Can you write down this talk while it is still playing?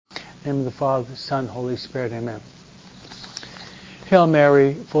In the name of the Father, Son, Holy Spirit, amen. Hail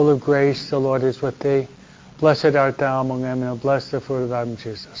Mary, full of grace, the Lord is with thee. Blessed art thou among women, and blessed the fruit of thy womb,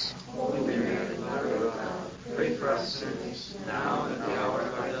 Jesus. Holy Mary, Mother of God, pray for us sinners, now and at the hour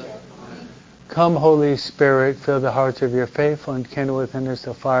of our death. Amen. Come, Holy Spirit, fill the hearts of your faithful, and kindle within us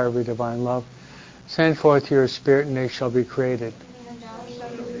the fire of your divine love. Send forth your Spirit, and they shall be created.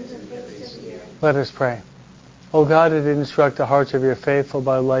 Let us pray. O God, who did instruct the hearts of your faithful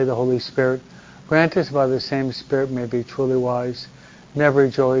by the light of the Holy Spirit, grant us by the same Spirit may be truly wise, and ever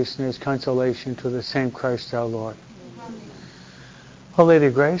rejoice in his consolation through the same Christ our Lord. Amen. O Lady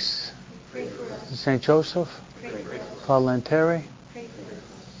of Grace, Pray for us. Saint Joseph, Pray for us. Father Lanteri, Pray for us.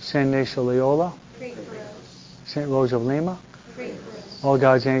 Saint Ignacio Loyola, Pray for us. Saint Rose of Lima, Pray for us. all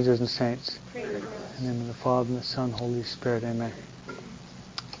God's angels and saints. Pray for us. In the name of the Father, and the Son, Holy Spirit, amen.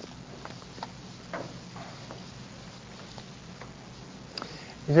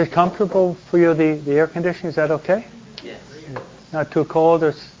 Is it comfortable for you, the air conditioning? Is that okay? Yes. Not too cold?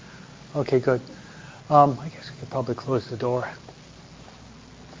 Or okay, good. I guess we could probably close the door.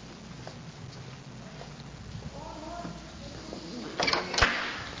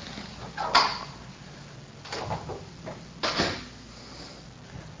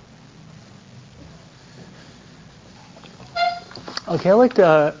 Okay, I'd like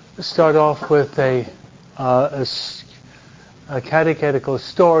to start off with a catechetical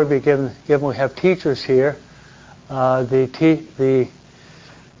story, given we have teachers here. The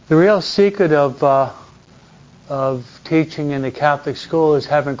real secret of teaching in the Catholic school is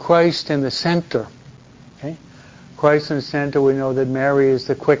having Christ in the center. Okay? Christ in the center, we know that Mary is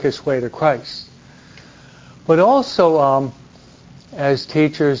the quickest way to Christ. But also, as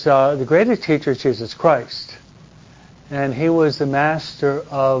teachers, the greatest teacher is Jesus Christ. And he was the master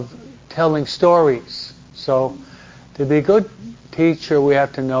of telling stories. So to be a good teacher, we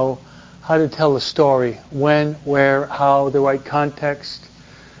have to know how to tell a story, when, where, how, the right context.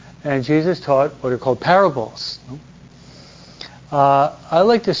 And Jesus taught what are called parables. I'd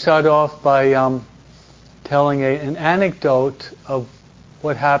like to start off by telling an anecdote of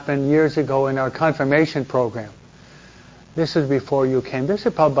what happened years ago in our confirmation program. This is before you came. This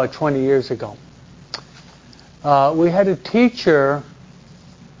is probably about 20 years ago. We had a teacher.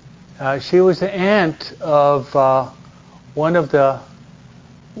 She was the aunt of one of the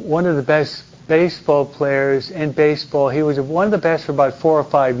best baseball players in baseball. He was one of the best for about 4 or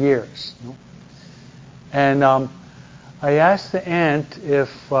 5 years. And I asked the aunt if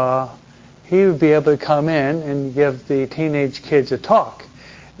he would be able to come in and give the teenage kids a talk.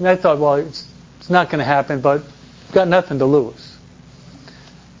 And I thought, well, it's not going to happen, but got nothing to lose.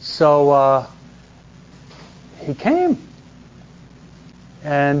 So he came.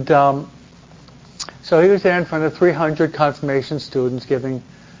 And so he was there in front of 300 confirmation students giving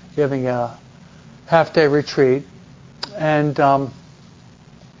a half-day retreat. And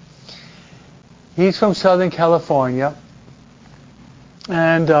he's from Southern California.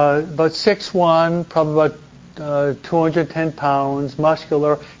 And about 6'1", probably about 210 pounds,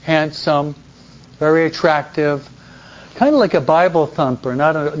 muscular, handsome, very attractive. Kind of like a Bible thumper,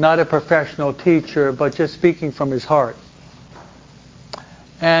 not a professional teacher, but just speaking from his heart.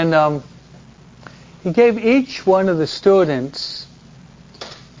 And he gave each one of the students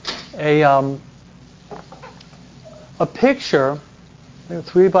a picture, a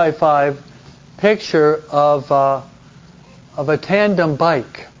 3x5 picture of a tandem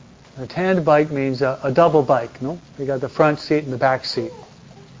bike. A tandem bike means a double bike, no? You got the front seat and the back seat.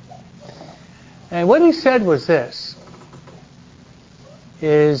 And what he said was this,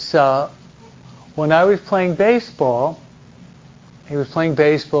 is when I was playing baseball, he was playing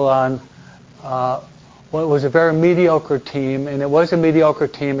baseball on what was a very mediocre team, and it was a mediocre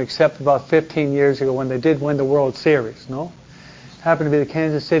team except about 15 years ago when they did win the World Series, no? It happened to be the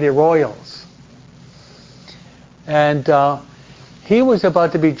Kansas City Royals. And he was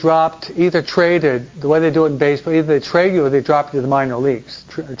about to be dropped, either traded, the way they do it in baseball, either they trade you or they drop you to the minor leagues,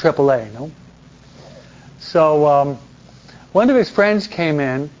 AAA, no? So one of his friends came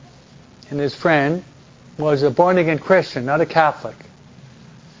in, and his friend was a born-again Christian, not a Catholic.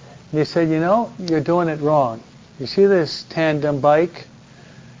 And he said, you're doing it wrong. You see this tandem bike?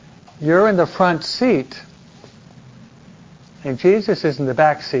 You're in the front seat, and Jesus is in the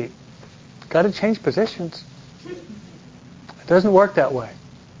back seat. Got to change positions. It doesn't work that way.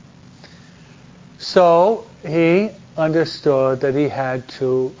 So he understood that he had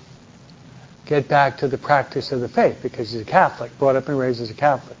to get back to the practice of the faith because he's a Catholic, brought up and raised as a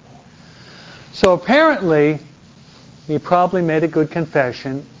Catholic. So apparently, he probably made a good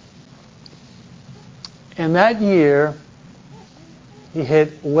confession. And that year, he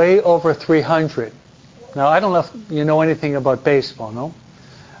hit way over 300. Now, I don't know if you know anything about baseball, no?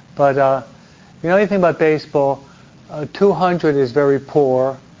 But you know anything about baseball, 200 is very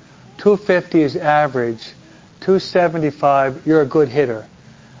poor, 250 is average, 275, you're a good hitter.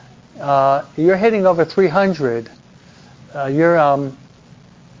 You're hitting over 300, you're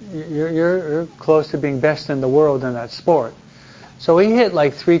close to being best in the world in that sport. So he hit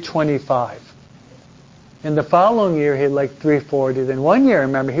like 325. In the following year, he hit like 340. Then one year,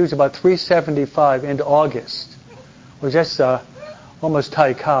 remember, he was about 375 into August, which is almost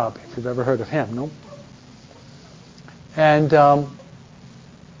Ty Cobb, if you've ever heard of him, no? And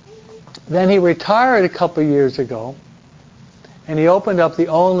then he retired a couple years ago, and he opened up the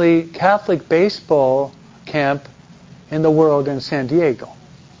only Catholic baseball camp in the world in San Diego.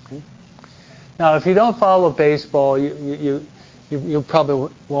 Okay? Now, if you don't follow baseball, you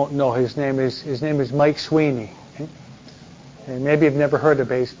probably won't know his name. His name is Mike Sweeney. Okay? And maybe you've never heard of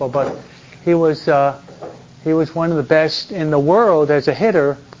baseball, but he was one of the best in the world as a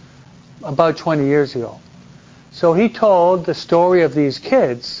hitter about 20 years ago. So he told the story of these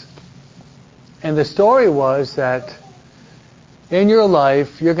kids, and the story was that in your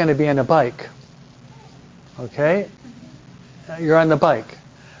life you're going to be on a bike. Okay? You're on the bike.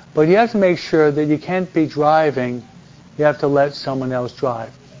 But you have to make sure that you can't be driving. You have to let someone else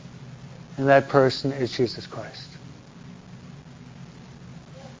drive. And that person is Jesus Christ.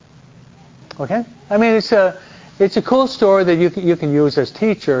 Okay? I mean, it's a cool story that you can use as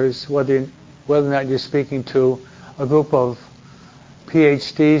teachers, whether or not you're speaking to a group of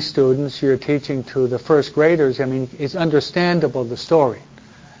PhD students, you're teaching to the first graders. I mean, it's understandable, the story,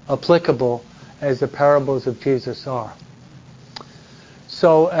 applicable as the parables of Jesus are.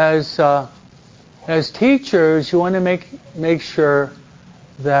 So as teachers, you want to make sure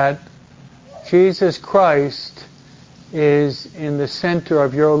that Jesus Christ is in the center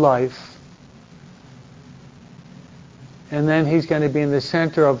of your life, and then He's going to be in the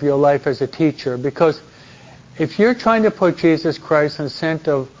center of your life as a teacher. Because if you're trying to put Jesus Christ in the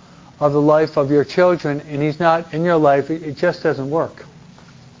center of the life of your children, and He's not in your life, it just doesn't work.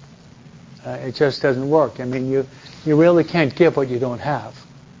 It just doesn't work. I mean, you really can't give what you don't have.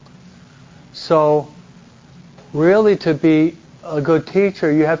 So, really, to be a good teacher,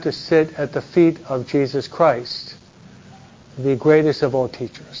 you have to sit at the feet of Jesus Christ, the greatest of all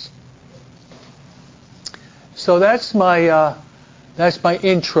teachers. So that's my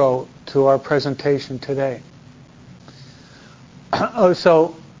intro to our presentation today.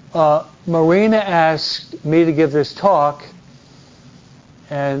 So Marina asked me to give this talk,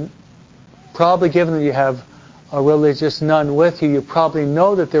 and probably given that you have a religious nun with you, you probably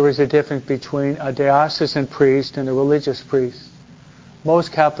know that there is a difference between a diocesan priest and a religious priest.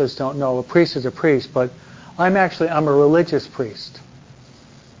 Most Catholics don't know. A priest is a priest, but I'm a religious priest.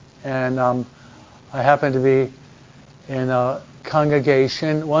 And I happen to be in a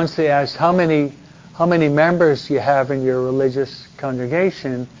congregation. Once they asked, how many members do you have in your religious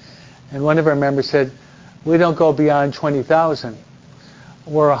congregation? And one of our members said, we don't go beyond 20,000.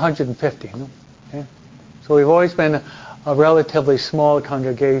 We're 150. Okay? So we've always been a relatively small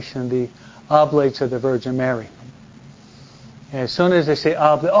congregation, the Oblates of the Virgin Mary. And as soon as they say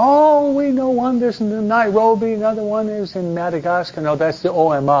Oblate, oh, we know one, there's in Nairobi, another one is in Madagascar. No, that's the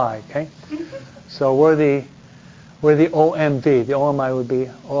OMI, okay? So we're the OMV. The OMI would be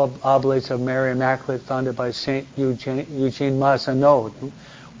Oblates of Mary Immaculate, founded by St. Eugene Mazenod.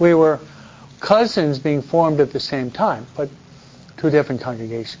 We were cousins being formed at the same time, but two different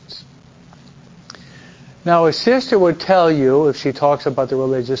congregations. Now, a sister would tell you, if she talks about the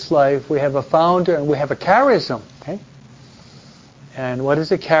religious life, we have a founder and we have a charism. Okay? And what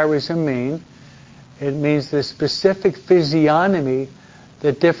does a charism mean? It means the specific physiognomy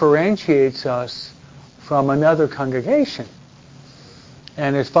that differentiates us from another congregation.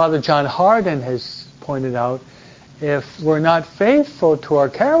 And as Father John Hardin has pointed out, if we're not faithful to our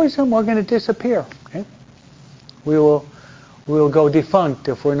charism, we're going to disappear. Okay? We will go defunct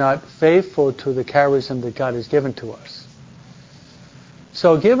if we're not faithful to the charism that God has given to us.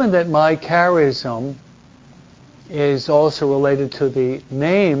 So given that my charism is also related to the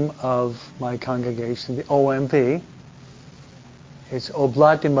name of my congregation, the OMV, it's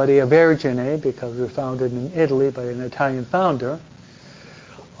Oblati Maria Vergine, because we were founded in Italy by an Italian founder.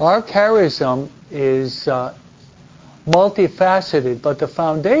 Our charism is multifaceted, but the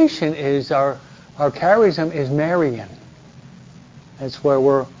foundation is our charism is Marian. That's where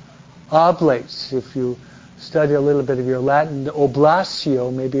we're oblates. If you study a little bit of your Latin, the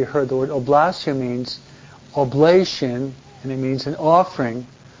oblatio, maybe you heard the word oblatio means oblation, and it means an offering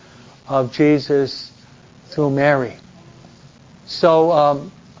of Jesus through Mary.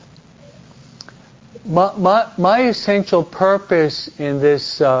 So my essential purpose in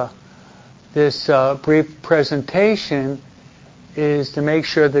this brief presentation is to make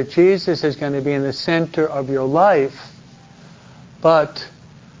sure that Jesus is going to be in the center of your life, but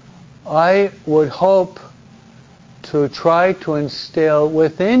I would hope to try to instill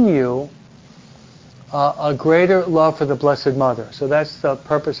within you a greater love for the Blessed Mother. So that's the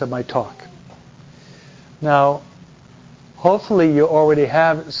purpose of my talk. Now, hopefully you already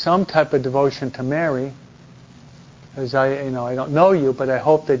have some type of devotion to Mary. As I don't know you, but I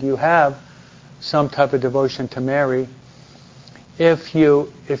hope that you have some type of devotion to Mary. If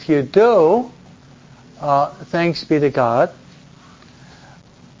you do, thanks be to God.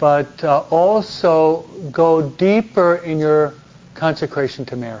 But also go deeper in your consecration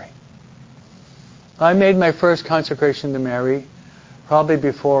to Mary. I made my first consecration to Mary probably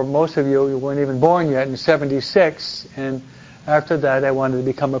before most of you weren't even born yet, in 1976, and after that I wanted to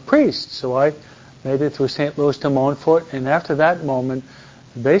become a priest. So I made it through St. Louis to Montfort, and after that moment,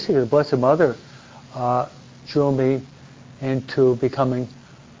 basically the Blessed Mother drew me into becoming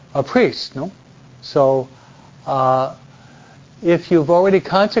a priest. No, so if you've already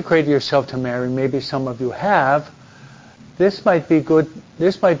consecrated yourself to Mary, maybe some of you have, this might be good.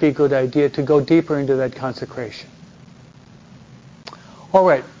 This might be a good idea to go deeper into that consecration. All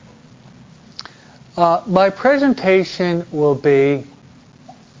right. My presentation will be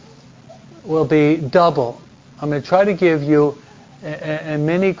double. I'm going to try to give you a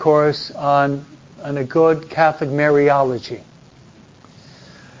mini course on a good Catholic Mariology.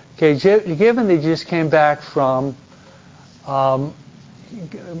 Okay, given they just came back from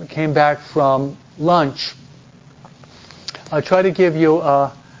lunch, I'll try to give you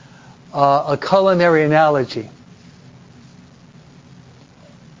a culinary analogy.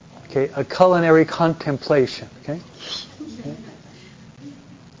 Okay, a culinary contemplation. Okay?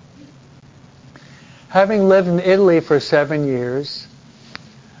 Having lived in Italy for 7 years,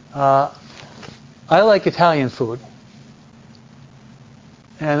 I like Italian food.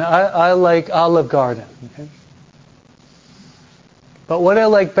 And I like Olive Garden. Okay? But what I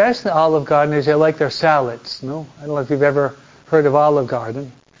like best in Olive Garden is I like their salads. No? I don't know if you've ever heard of Olive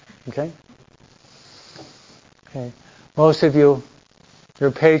Garden. Okay? Okay. Most of you,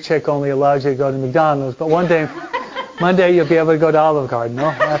 your paycheck only allows you to go to McDonald's, but one day you'll be able to go to Olive Garden, no?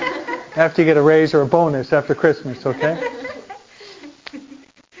 After you get a raise or a bonus after Christmas, okay?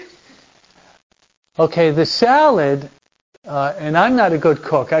 Okay, the salad, and I'm not a good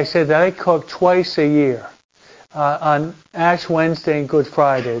cook. I say that I cook twice a year. On Ash Wednesday and Good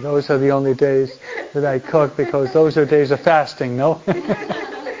Friday. Those are the only days that I cook because those are days of fasting, no?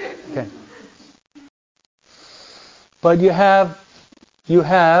 Okay. But you have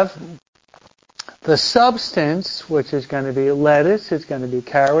the substance, which is going to be lettuce, it's going to be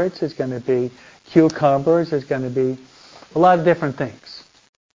carrots, it's going to be cucumbers, it's going to be a lot of different things.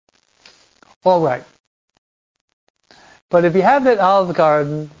 All right. But if you have that Olive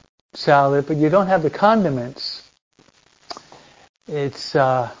Garden salad, but you don't have the condiments, it's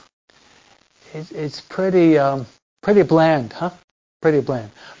pretty bland, huh? Pretty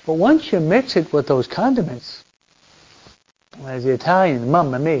bland. But once you mix it with those condiments, as the Italian,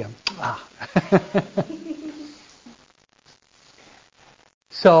 mamma mia. Ah.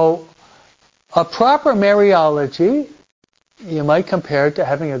 So, a proper Mariology, you might compare it to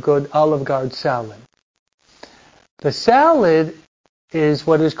having a good Olive Garden salad. The salad is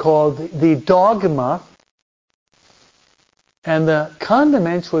what is called the dogma, and the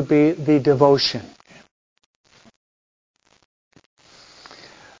condiments would be the devotion.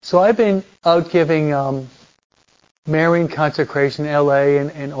 So I've been out giving Marian consecration in LA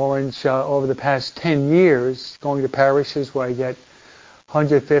and Orange over the past 10 years, going to parishes where I get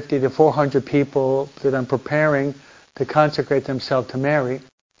 150 to 400 people that I'm preparing to consecrate themselves to Mary.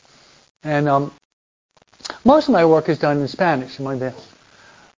 And most of my work is done in Spanish, among the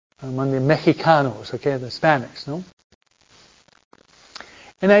Mexicanos, okay, the Hispanics, no?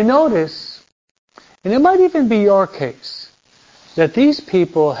 And I notice, and it might even be your case, that these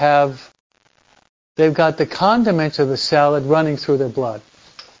people they've got the condiments of the salad running through their blood.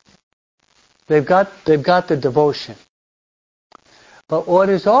 They've got the devotion. But what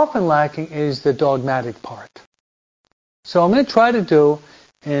is often lacking is the dogmatic part. So I'm going to try to do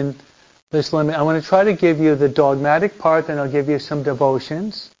in this limit, I want to try to give you the dogmatic part, then I'll give you some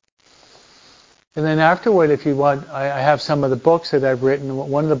devotions. And then afterward, if you want, I have some of the books that I've written.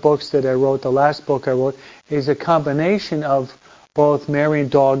 One of the books that I wrote, the last book I wrote, is a combination of both Marian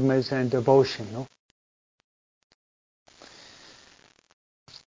dogmas and devotion. No?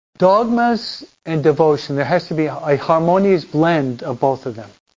 Dogmas and devotion, there has to be a harmonious blend of both of them.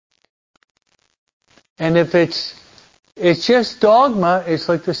 And if it's just dogma, it's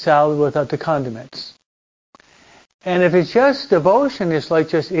like the salad without the condiments. And if it's just devotion, it's like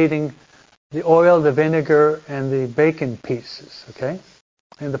just eating the oil, the vinegar, and the bacon pieces, okay?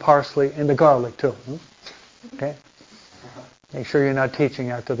 And the parsley, and the garlic too, okay? Make sure you're not teaching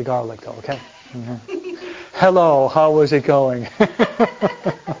after the garlic though, okay? Mm-hmm. Hello, how was it going?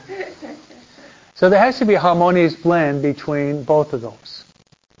 So there has to be a harmonious blend between both of those.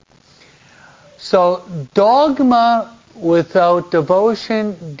 So dogma without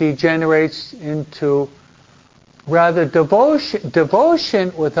devotion degenerates into, rather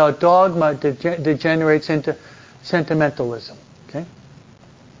devotion without dogma degenerates into sentimentalism. Okay?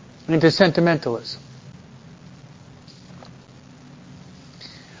 Into sentimentalism.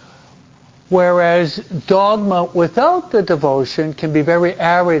 Whereas dogma without the devotion can be very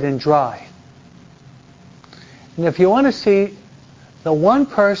arid and dry. And if you want to see the one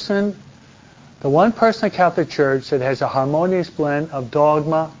person in the Catholic Church that has a harmonious blend of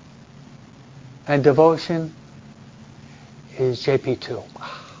dogma and devotion is JP2.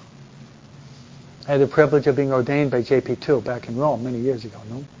 I had the privilege of being ordained by JP2 back in Rome many years ago.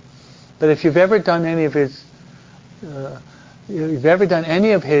 No? But if you've ever done any of his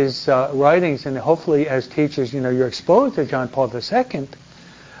writings, and hopefully as teachers, you're exposed to John Paul II,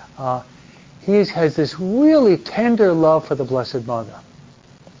 he has this really tender love for the Blessed Mother.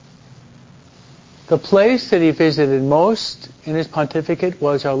 The place that he visited most in his pontificate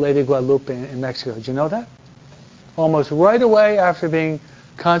was Our Lady Guadalupe in Mexico. Did you know that? Almost right away after being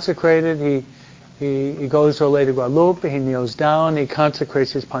consecrated, he goes to Our Lady Guadalupe, he kneels down, he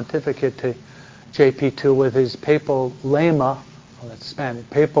consecrates his pontificate to JP2 with his papal lema, that's Spanish,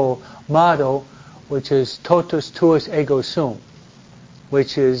 papal motto, which is Totus tuus ego sum,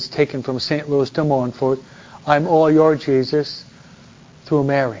 which is taken from St. Louis de Montfort, I'm all your Jesus, through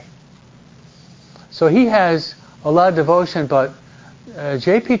Mary. So he has a lot of devotion, but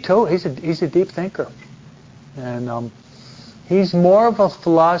JP2, he's a deep thinker. And he's more of a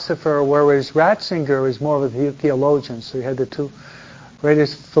philosopher, whereas Ratzinger is more of a theologian. So you had the two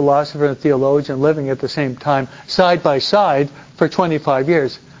greatest philosopher and theologian living at the same time, side by side, for 25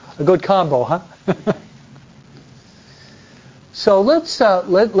 years. A good combo, huh? So let's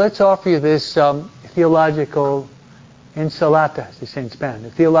offer you this theological ensalada, as they say in Spanish,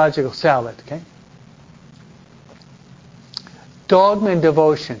 a theological salad, okay? Dogma and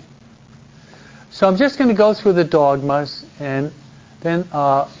devotion. So I'm just going to go through the dogmas, and then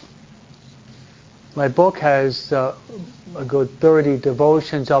my book has a good 30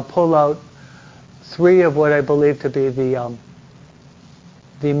 devotions. I'll pull out 3 of what I believe to be the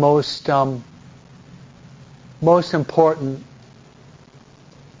most important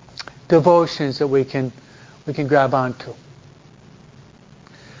devotions that we can grab onto.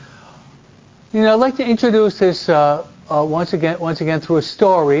 I'd like to introduce this once again through a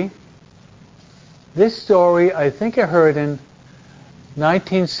story. This story I think I heard in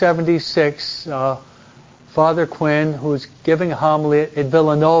 1976. Father Quinn, who's giving a homily at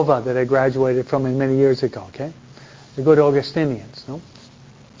Villanova that I graduated from many years ago. Okay, the good Augustinians. No?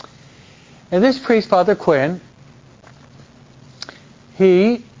 And this priest, Father Quinn,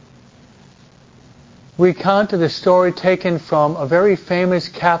 he recounted a story taken from a very famous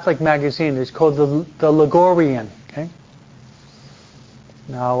Catholic magazine. It's called the Ligurian. Okay.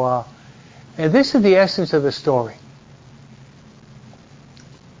 Now, and this is the essence of the story.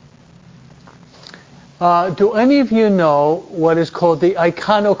 Do any of you know what is called the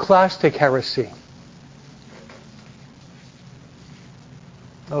iconoclastic heresy?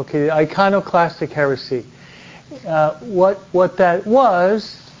 Okay, the iconoclastic heresy. What that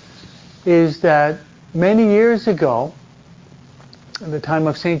was is that many years ago, in the time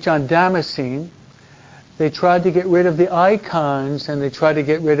of St. John Damascene, they tried to get rid of the icons, and they tried to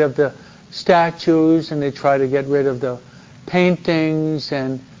get rid of the statues, and they tried to get rid of the paintings,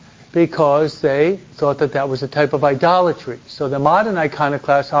 and because they thought that was a type of idolatry. So the modern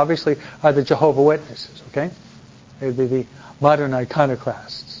iconoclasts obviously are the Jehovah's Witnesses, okay? They'd be the modern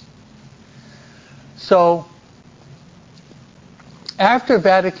iconoclasts. So after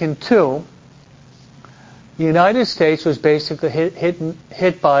Vatican II, the United States was basically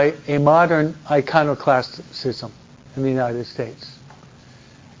hit by a modern iconoclasticism in the United States,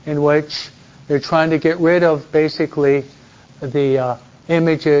 in which they're trying to get rid of basically the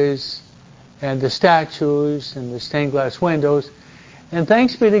images and the statues and the stained glass windows. And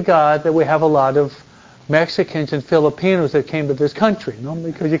thanks be to God that we have a lot of Mexicans and Filipinos that came to this country,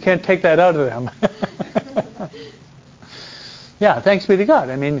 because you can't take that out of them. Yeah, thanks be to God.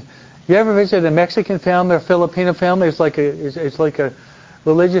 I mean, you ever visit a Mexican family or Filipino family? It's like a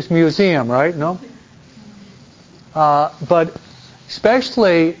religious museum, right? No? But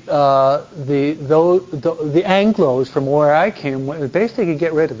especially the Anglos from where I came, basically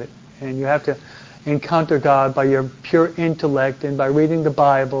get rid of it. And you have to encounter God by your pure intellect and by reading the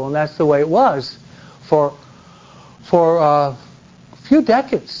Bible. And that's the way it was for a few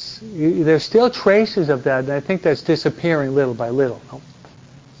decades. There's still traces of that, and I think that's disappearing little by little. No?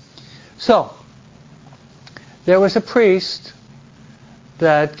 So, there was a priest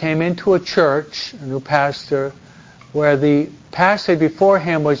that came into a church, a new pastor, where the pastor before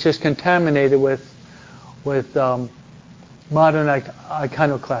him was just contaminated with modern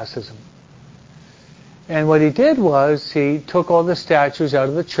iconoclasm. And what he did was he took all the statues out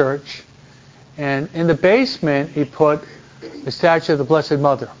of the church, and in the basement he put the statue of the Blessed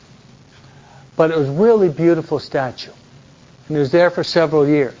Mother. But it was a really beautiful statue. And it was there for several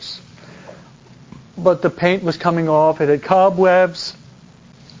years. But the paint was coming off, it had cobwebs,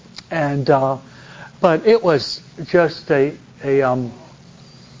 and but it was just an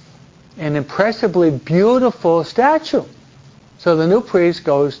impressively beautiful statue. So the new priest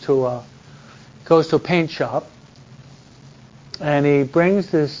goes to a paint shop, and he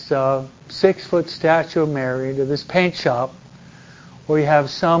brings this 6-foot statue of Mary to this paint shop, where you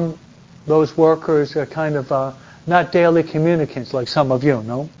have those workers are kind of not daily communicants like some of you,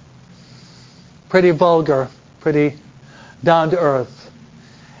 no? Pretty vulgar, pretty down to earth.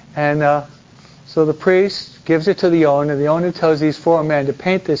 And so the priest gives it to the owner. The owner tells these 4 men to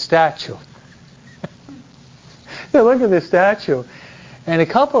paint this statue. Now look at this statue. And a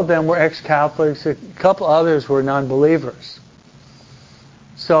couple of them were ex-Catholics. A couple others were non-believers.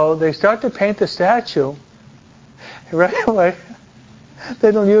 So they start to paint the statue. Right away,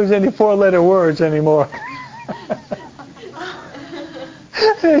 they don't use any 4-letter words anymore.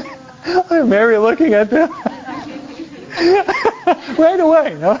 Mary looking at them. Right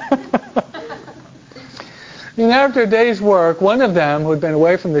away, no? And after a day's work, one of them, who had been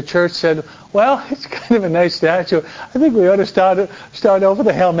away from the church, said, well, it's kind of a nice statue. I think we ought to start over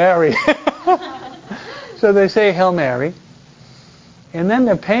the Hail Mary. So they say Hail Mary. And then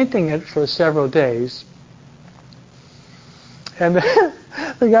they're painting it for several days. And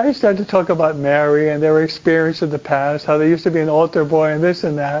the guys started to talk about Mary and their experience in the past, how they used to be an altar boy and this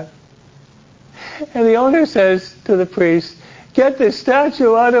and that. And the owner says to the priest, get this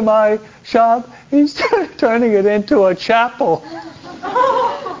statue out of my shop. He's turning it into a chapel.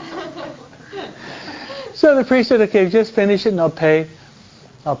 So the priest said, okay, just finish it and I'll pay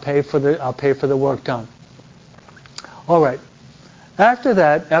for the work done. All right. After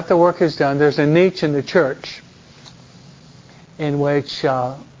that, after work is done, there's a niche in the church in which,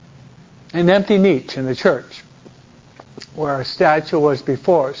 an empty niche in the church where a statue was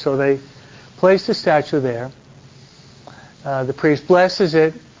before. So they placed the statue there. The priest blesses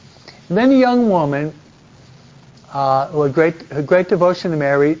it. And then a young woman, with great devotion to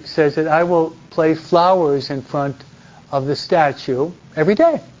Mary, says that I will place flowers in front of the statue every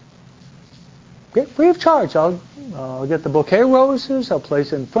day. Free of charge. I'll get the bouquet of roses, I'll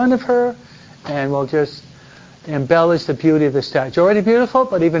place it in front of her, and we'll just embellish the beauty of the statue. Already beautiful,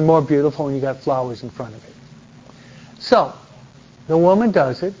 but even more beautiful when you got flowers in front of it. So, the woman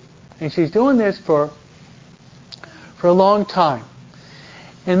does it, and she's doing this for a long time.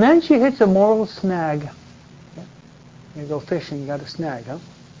 And then she hits a moral snag. You go fishing, you got a snag, huh?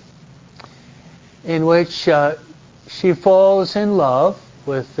 In which she falls in love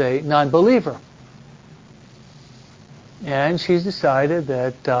with a non-believer. And she's decided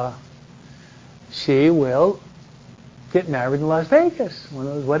that she will get married in Las Vegas, one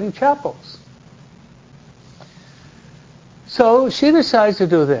of those wedding chapels. So she decides to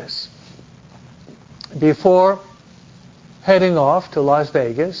do this. Before heading off to Las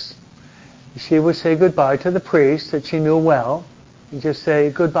Vegas, she would say goodbye to the priest that she knew well and just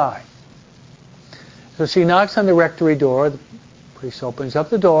say goodbye. So she knocks on the rectory door. The priest opens up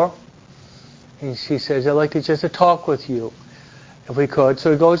the door and she says, I'd like to just talk with you, if we could.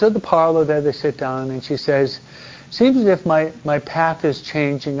 So he goes to the parlor there, they sit down, and she says, seems as if my path is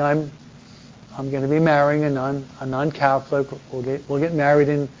changing. I'm going to be marrying a non-Catholic. We'll get married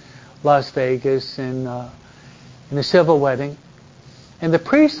in Las Vegas in a civil wedding. And the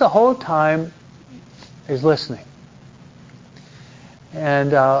priest the whole time is listening.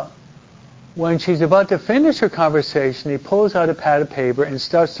 And when she's about to finish her conversation, he pulls out a pad of paper and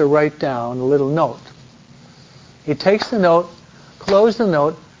starts to write down a little note. He takes the note, closes the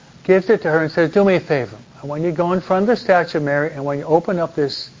note, gives it to her and says, do me a favor. I want you to go in front of the statue of Mary, and when you open up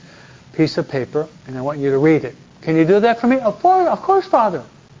this piece of paper, and I want you to read it. Can you do that for me? Of course, Father.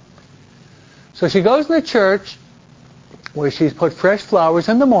 So she goes in the church where she's put fresh flowers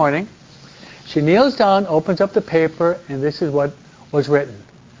in the morning. She kneels down, opens up the paper, and this is what was written.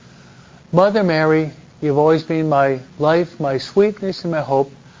 Mother Mary, you've always been my life, my sweetness, and my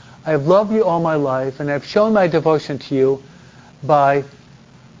hope. I have loved you all my life, and I've shown my devotion to you by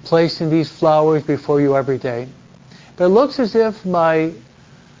placing these flowers before you every day. But it looks as if my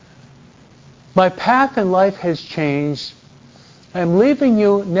path in life has changed. I'm leaving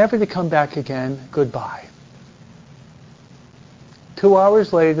you never to come back again. Goodbye. 2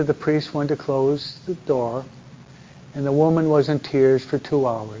 hours later, the priest went to close the door, and the woman was in tears for 2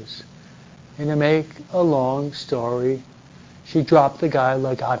 hours. And to make a long story, she dropped the guy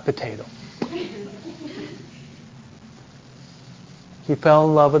like a hot potato. He fell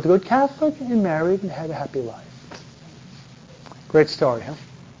in love with a good Catholic and married and had a happy life. Great story, huh?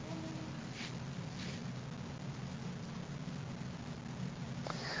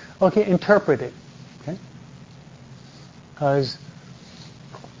 Okay, interpret it. Okay? Because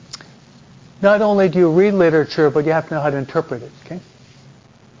not only do you read literature, but you have to know how to interpret it. Okay?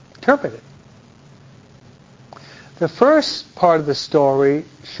 Interpret it. The first part of the story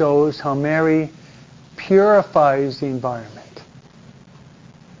shows how Mary purifies the environment.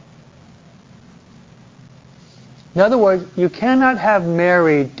 In other words, you cannot have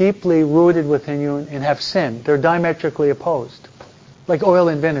Mary deeply rooted within you and have sin. They're diametrically opposed, like oil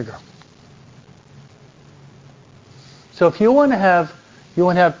and vinegar. So if you want to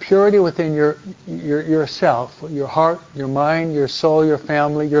have purity within yourself, your heart, your mind, your soul, your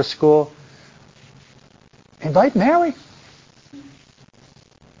family, your school, invite Mary.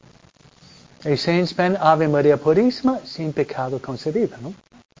 A saints pen Ave Maria Purísima sin pecado concebida, no?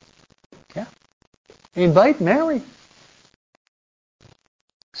 Yeah. Invite Mary.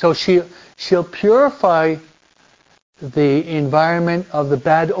 So she'll purify the environment of the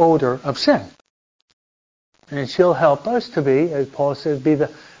bad odor of sin. And she'll help us to be, as Paul says, be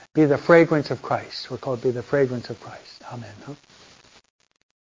the fragrance of Christ. We're called to be the fragrance of Christ. Amen. Huh?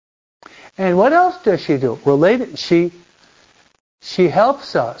 And what else does she do? Related, she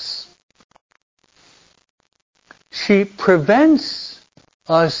helps us. She prevents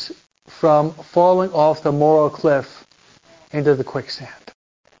us from falling off the moral cliff into the quicksand.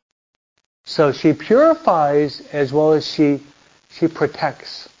 So she purifies as well as she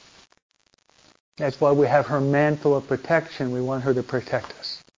protects. That's why we have her mantle of protection. We want her to protect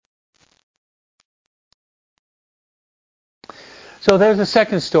us. So there's a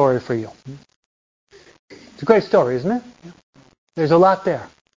second story for you. It's a great story, isn't it? There's a lot there.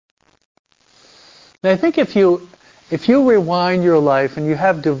 And I think if you rewind your life and you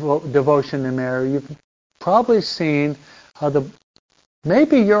have devotion to Mary, you've probably seen how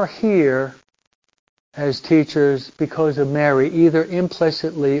maybe you're here as teachers because of Mary, either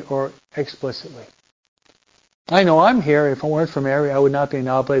implicitly or explicitly. I know I'm here. If it weren't for Mary, I would not be an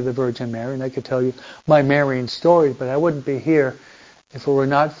Oblate of the Virgin Mary, and I could tell you my Marian story, but I wouldn't be here if it were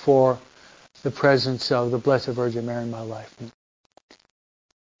not for the presence of the Blessed Virgin Mary in my life.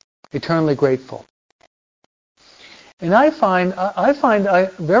 Eternally grateful. And I find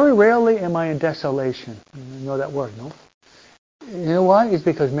very rarely am I in desolation. You know that word, no? You know why? It's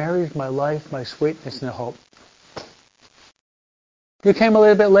because Mary is my life, my sweetness, and hope. You came a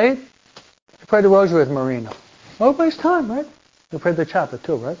little bit late? You prayed the rosary with Marina. Oh, waste time, right? You prayed the chaplet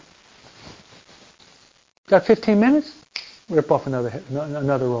too, right? Got 15 minutes? Rip off another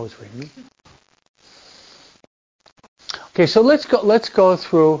rosary. Okay, so let's go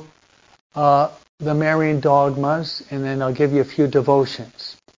through the Marian dogmas, and then I'll give you a few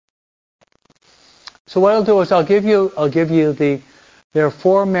devotions. So what I'll do is I'll give you there are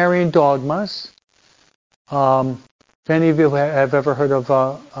 4 Marian dogmas. If any of you have ever heard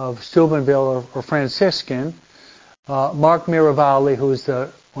of Steubenville or Franciscan, Mark Miravalle, who's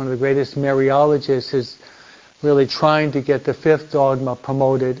one of the greatest Mariologists, is really trying to get the 5th dogma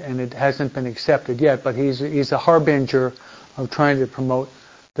promoted, and it hasn't been accepted yet. But he's a harbinger of trying to promote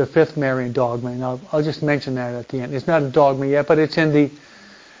the 5th Marian dogma, and I'll just mention that at the end. It's not a dogma yet, but it's in.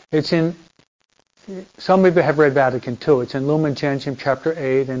 Some of you have read Vatican II. It's in Lumen Gentium chapter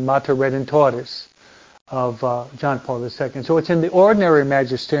 8 and Mater Redemptoris of John Paul II. So it's in the ordinary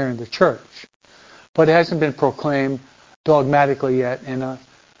magisterium of the Church, but it hasn't been proclaimed dogmatically yet. And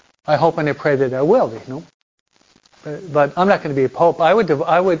I hope and I pray that I will be. No? But I'm not going to be a pope. I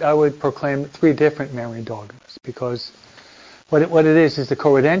would proclaim 3 different Marian dogmas, because what it is the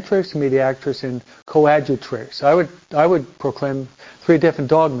co-redemptrix, mediatrix, and coadjutrix. I would proclaim 3 different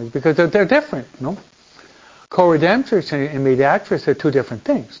dogmas because they're different. No, co-redemptrix and mediatrix are 2 different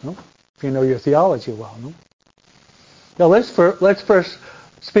things. No, if you know your theology well. No, Now let's first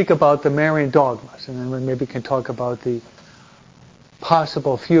speak about the Marian dogmas, and then we maybe can talk about the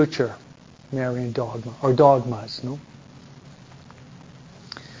possible future Marian dogma or dogmas. No.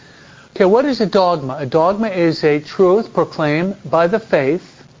 Okay, what is a dogma? A dogma is a truth proclaimed by the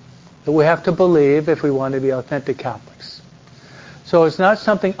faith that we have to believe if we want to be authentic Catholics. So it's not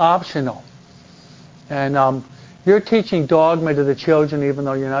something optional. And you're teaching dogma to the children even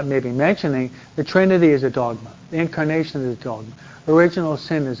though you're not maybe mentioning the Trinity is a dogma. The Incarnation is a dogma. Original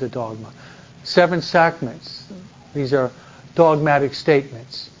sin is a dogma. 7 sacraments. These are dogmatic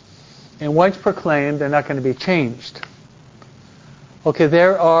statements. And once proclaimed, they're not going to be changed. Okay,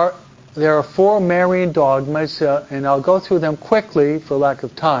 there are 4 Marian dogmas, and I'll go through them quickly for lack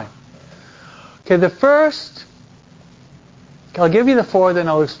of time. Okay, the first, I'll give you the 4, then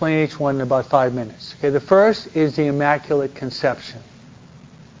I'll explain each one in about 5 minutes. Okay, the first is the Immaculate Conception.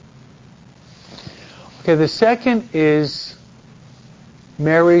 Okay, the second is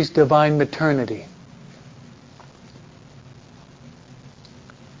Mary's divine maternity.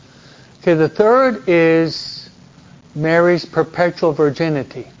 Okay, the third is Mary's perpetual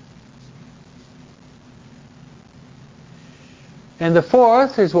virginity. And the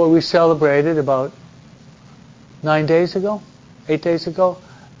fourth is what we celebrated about 8 days ago,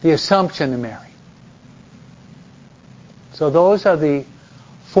 the Assumption of Mary. So those are the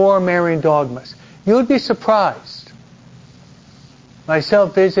 4 Marian dogmas. You would be surprised.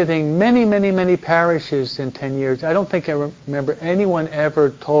 Myself visiting many parishes in 10 years, I don't think I remember anyone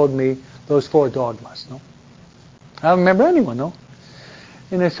ever told me those 4 dogmas, no? I don't remember anyone, no?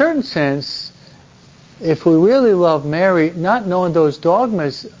 In a certain sense, if we really love Mary, not knowing those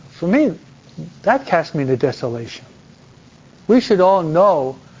dogmas, for me, that casts me into desolation. We should all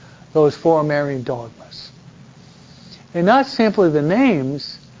know those 4 Marian dogmas. And not simply the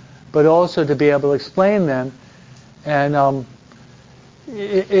names, but also to be able to explain them. And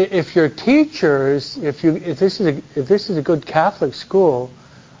if your teachers, if this is a good Catholic school,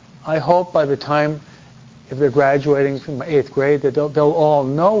 I hope by the time, if they're graduating from 8th grade, that they'll all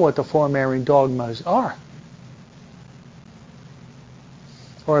know what the 4 Marian dogmas are.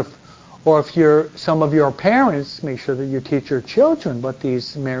 Or if some of your parents, make sure that you teach your children what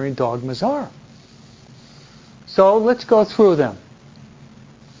these Marian dogmas are. So let's go through them.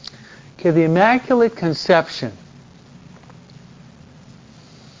 Okay, the Immaculate Conception.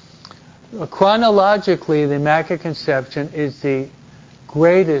 Chronologically, the Immaculate Conception is the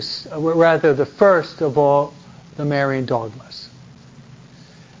greatest, rather the first of all the Marian dogmas.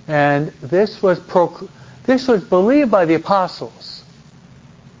 And this was believed by the apostles.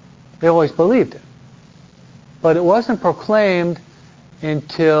 They always believed it. But it wasn't proclaimed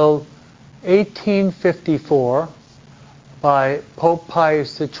until 1854 by Pope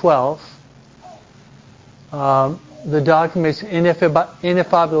Pius XII. The document is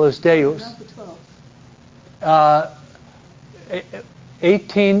Ineffabilis Deus.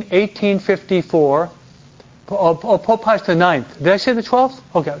 1854. Pope Pius IX. Did I say the 12th?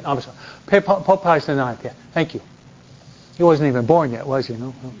 Okay, I'm sorry. Pope Pius IX. Yeah, thank you. He wasn't even born yet, was he?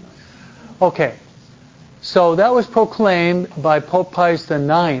 No. Okay. So that was proclaimed by Pope Pius IX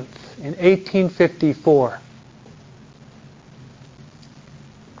in 1854.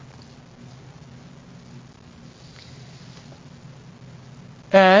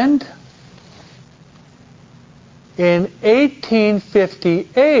 And in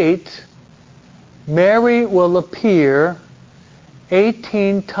 1858, Mary will appear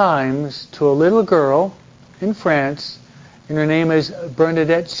 18 times to a little girl in France, and her name is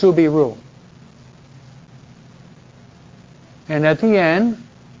Bernadette Soubirous. And at the end,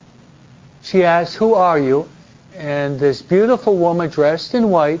 she asks, "Who are you?" And this beautiful woman dressed in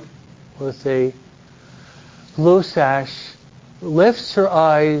white with a blue sash lifts her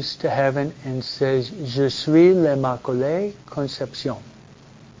eyes to heaven and says, "Je suis l'Immaculée Conception."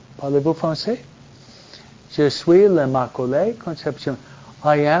 Parlez-vous français? Je suis l'Immaculée Conception.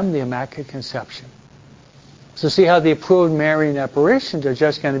 I am the Immaculate Conception. So see how the approved Marian apparitions are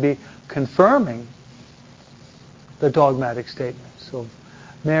just going to be confirming the dogmatic statement. So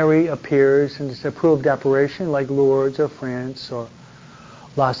Mary appears in this approved apparition like Lourdes or France or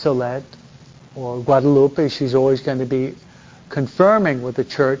La Salette or Guadalupe. She's always going to be confirming what the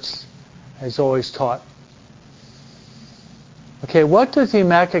Church has always taught. Okay, what does the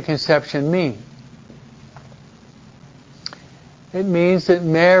Immaculate Conception mean? It means that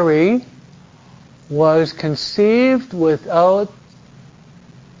Mary was conceived without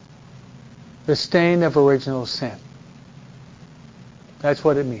the stain of original sin. That's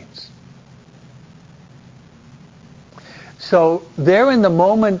what it means. So they're in the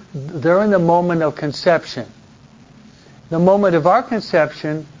moment of conception. the moment of our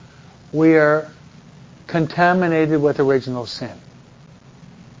conception, we are contaminated with original sin.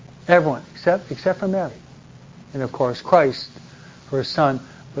 Everyone, except for Mary. And of course, Christ, her Son.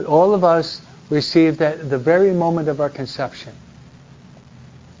 But all of us receive that at the very moment of our conception.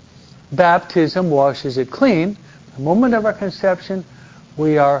 Baptism washes it clean. The moment of our conception,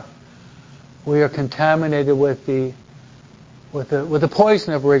 we are contaminated with the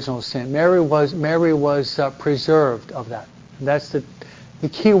poison of original sin. Mary was preserved of that. And that's the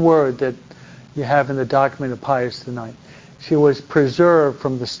key word that you have in the document of Pius IX. She was preserved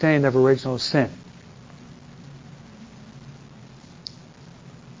from the stain of original sin.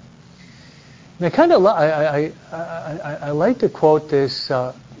 And I like to quote this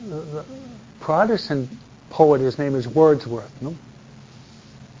Protestant poet. His name is Wordsworth. No?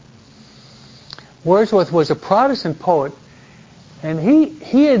 Wordsworth was a Protestant poet, and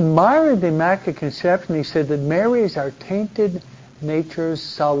he admired the Immaculate Conception. He said that Mary is our tainted nature's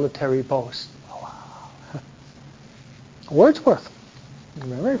solitary boast. Wow. Wordsworth, a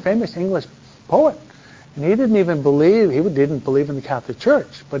very famous English poet. And he didn't believe in the Catholic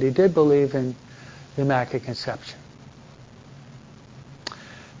Church, but he did believe in the Immaculate Conception.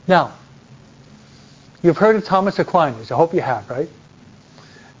 Now, you've heard of Thomas Aquinas. I hope you have, right?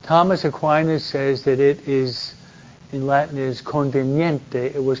 Thomas Aquinas says that it is, in Latin, is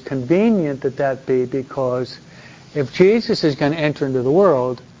conveniente. It was convenient that be because if Jesus is going to enter into the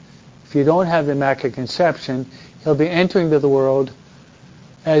world, if you don't have the Immaculate Conception, he'll be entering into the world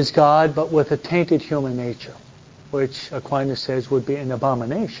as God, but with a tainted human nature, which Aquinas says would be an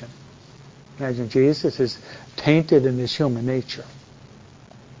abomination. Imagine Jesus is tainted in his human nature.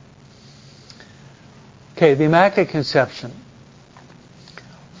 Okay, the Immaculate Conception.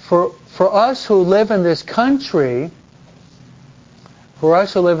 For us who live in this country, the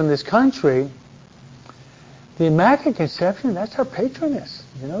Immaculate Conception, that's our patroness.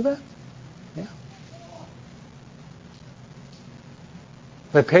 You know that? Yeah.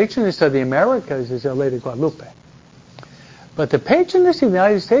 The patroness of the Americas is Our Lady of Guadalupe. But the patroness of the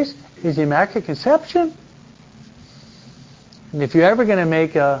United States is the Immaculate Conception. And if you're ever going to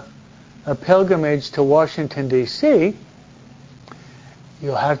make a pilgrimage to Washington, D.C.,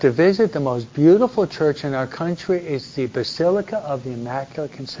 you'll have to visit the most beautiful church in our country. It's the Basilica of the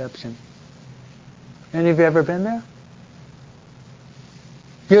Immaculate Conception. Any of you ever been there?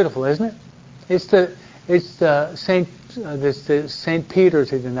 Beautiful, isn't it? It's the St.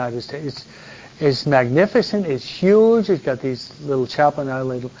 Peter's of the United States. It's magnificent. It's huge. It's got these little chapel in Our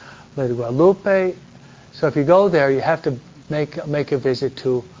Lady of Guadalupe. So if you go there, you have to make a visit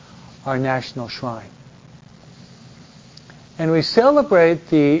to our national shrine. And we celebrate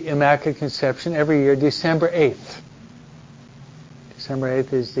the Immaculate Conception every year, December 8th. December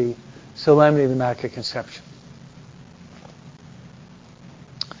 8th is the Solemnity of the Immaculate Conception.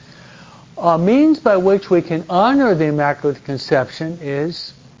 A means by which we can honor the Immaculate Conception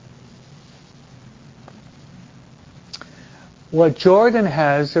is what Jordan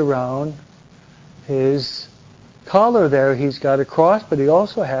has around his collar there. He's got a cross, but he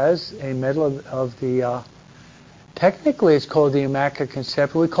also has a medal of the technically it's called the Immaculate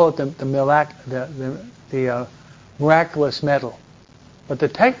Conception. We call it the miraculous medal. But the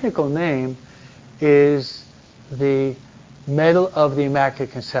technical name is the Medal of the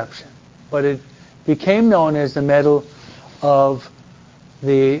Immaculate Conception. But it became known as the Medal of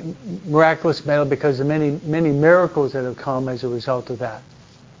the Miraculous Medal because of many miracles that have come as a result of that.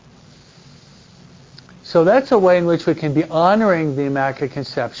 So that's a way in which we can be honoring the Immaculate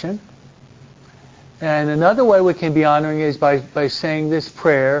Conception. And another way we can be honoring is by saying this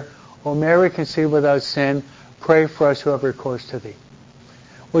prayer, O Mary conceived without sin, pray for us who have recourse to thee.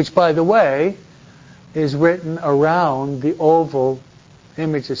 Which, by the way, is written around the oval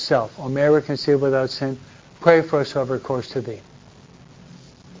image itself. O Mary conceived without sin, pray for us who have recourse to thee.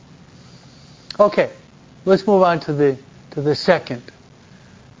 Okay, let's move on to the second.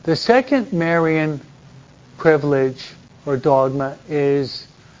 The second Marian privilege or dogma is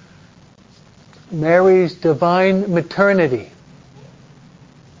Mary's divine maternity.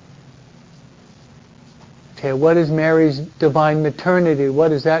 Okay, what is Mary's divine maternity? What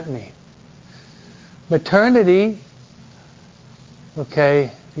does that mean? Maternity,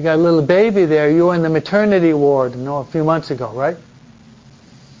 okay, you got a little baby there, you were in the maternity ward, a few months ago, right?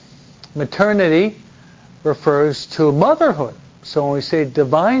 Maternity refers to motherhood. So when we say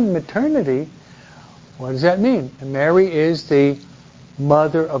divine maternity, what does that mean? And Mary is the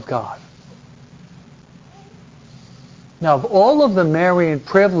Mother of God. Now, of all of the Marian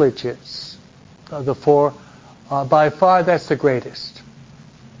privileges, of the four, by far that's the greatest.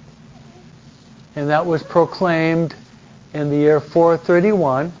 And that was proclaimed in the year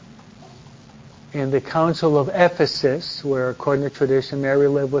 431 in the Council of Ephesus, where according to tradition Mary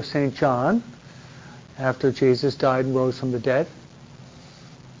lived with St. John after Jesus died and rose from the dead,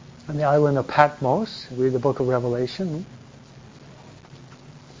 on the island of Patmos. Read the book of Revelation.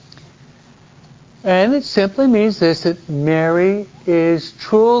 And it simply means this, that Mary is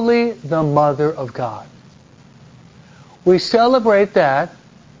truly the Mother of God. We celebrate that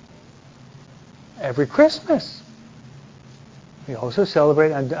every Christmas. We also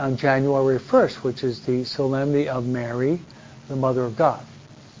celebrate on January 1st, which is the Solemnity of Mary, the Mother of God.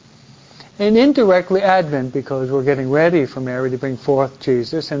 And indirectly Advent, because we're getting ready for Mary to bring forth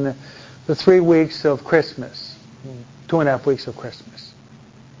Jesus, and the 3 weeks of Christmas, 2.5 weeks of Christmas.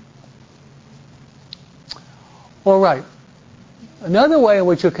 All right. Another way in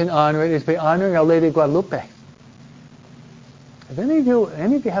which you can honor it is by honoring Our Lady of Guadalupe. Have any of you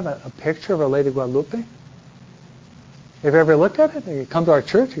have a picture of Our Lady of Guadalupe? Have you ever looked at it? You come to our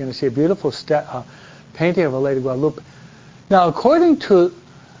church, you're going to see a beautiful painting of Our Lady of Guadalupe. Now, according to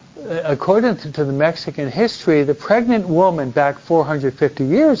the Mexican history, the pregnant woman back 450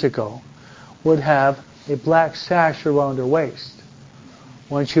 years ago would have a black sash around her waist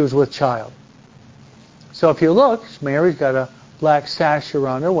when she was with child. So if you look, Mary's got a black sash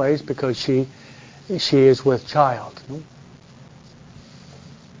around her waist because she is with child.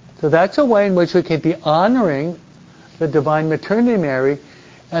 So that's a way in which we can be honoring the Divine Maternity Mary.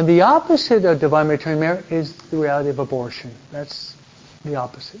 And the opposite of Divine Maternity Mary is the reality of abortion. That's the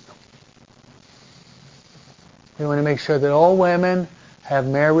opposite. We want to make sure that all women have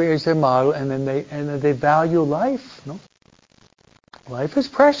Mary as their model, and then they value life. No? Life is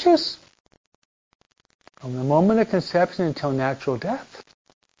precious. From the moment of conception until natural death.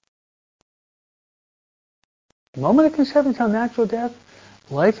 The moment of conception until natural death,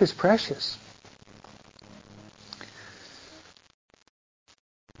 life is precious.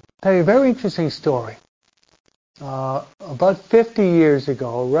 I have a very interesting story. About 50 years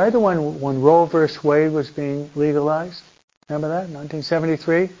ago, right when Roe vs. Wade was being legalized, remember that,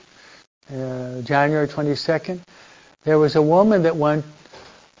 1973, January 22nd, there was a woman that went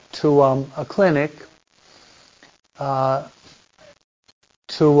to a clinic to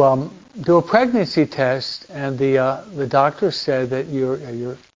do a pregnancy test, and the doctor said that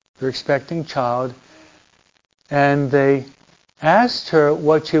you're expecting child, and they asked her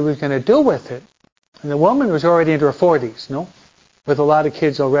what she was going to do with it. And the woman was already into her 40s, with a lot of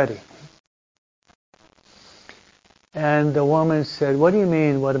kids already. And the woman said, "What do you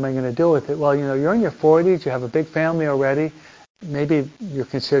mean, what am I going to do with it?" "Well, you're in your 40s, you have a big family already, maybe you're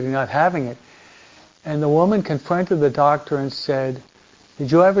considering not having it." And the woman confronted the doctor and said,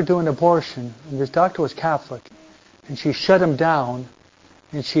 "Did you ever do an abortion?" And this doctor was Catholic. And she shut him down,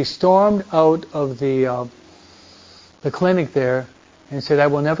 and she stormed out of the clinic there and said, "I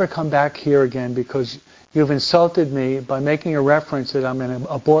will never come back here again because you've insulted me by making a reference that I'm going to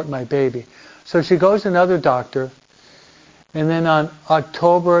abort my baby." So she goes to another doctor, and then on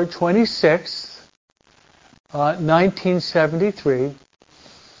October 26th, 1973,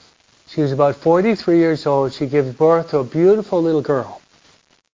 she was about 43 years old, she gives birth to a beautiful little girl.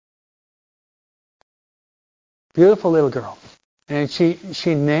 Beautiful little girl. And she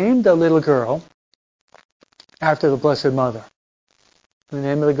named the little girl after the Blessed Mother. The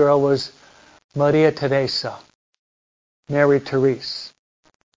name of the girl was Maria Teresa, Mary Therese.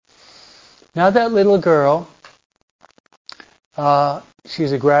 Now that little girl,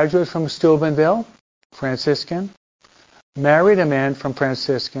 she's a graduate from Steubenville, Franciscan, married a man from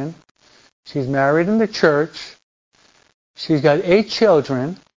Franciscan. She's married in the church. She's got 8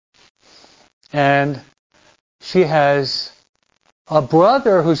 children, and she has a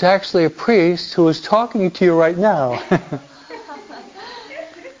brother who's actually a priest who is talking to you right now.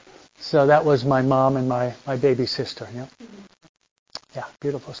 So that was my mom and my baby sister. Yeah,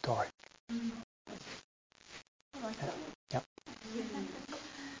 beautiful story. Yeah.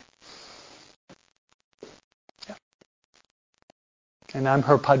 And I'm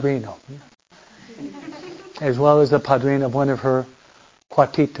her padrino, as well as the padrino of one of her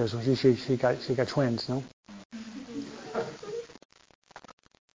cuatitas. She got twins, no?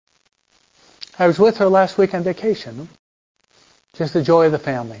 I was with her last week on vacation. No? Just the joy of the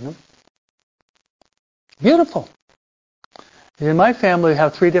family. No? Beautiful. In my family, we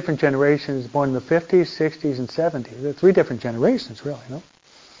have 3 different generations born in the 50s, 60s, and 70s. There are 3 different generations, really. No?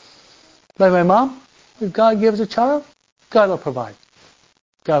 Like my mom, if God gives a child, God will provide.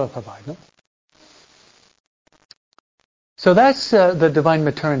 God will provide. No? So that's the divine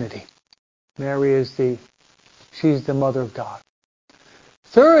maternity. Mary she's the mother of God.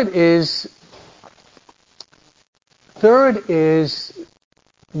 Third is Third is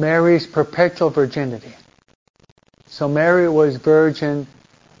Mary's perpetual virginity. So Mary was virgin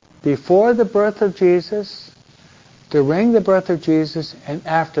before the birth of Jesus, during the birth of Jesus, and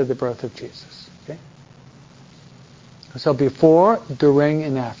after the birth of Jesus. Okay? So before, during,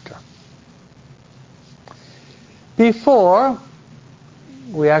 and after. Before,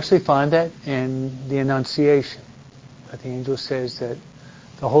 we actually find that in the Annunciation. That the angel says that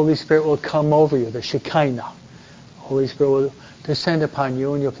the Holy Spirit will come over you, the Shekinah. The Holy Spirit will descend upon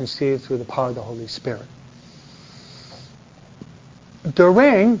you and you'll conceive through the power of the Holy Spirit.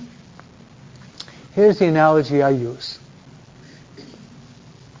 During, here's the analogy I use.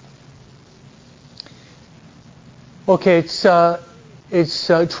 Okay, it's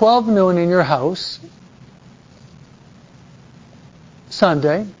 12 noon in your house,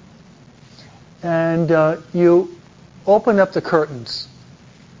 Sunday, and you open up the curtains,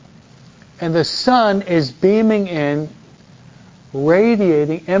 and the sun is beaming in,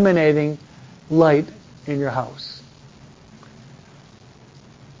 radiating, emanating light in your house.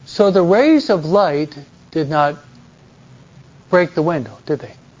 So the rays of light did not break the window, did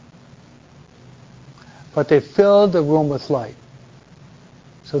they? But they filled the room with light.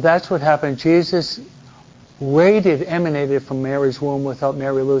 So that's what happened. Jesus radiated, emanated from Mary's womb without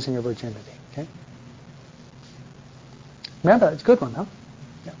Mary losing her virginity. Okay? Remember, it's a good one, huh?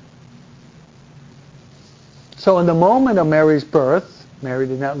 Yeah. So in the moment of Mary's birth, Mary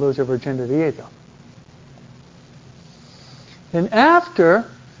did not lose her virginity either. Then after,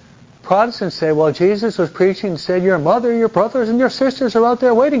 Protestants say, well, Jesus was preaching and said, your mother, your brothers, and your sisters are out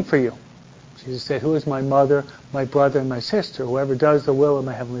there waiting for you. Jesus said, who is my mother, my brother, and my sister? Whoever does the will of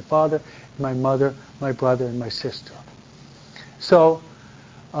my Heavenly Father, my mother, my brother, and my sister. So,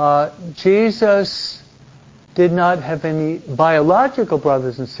 Jesus did not have any biological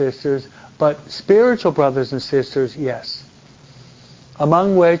brothers and sisters, but spiritual brothers and sisters, yes.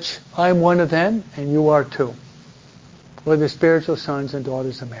 Among which, I'm one of them, and you are too. We're the spiritual sons and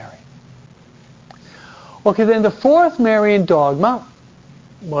daughters of Mary. Okay, then the fourth Marian dogma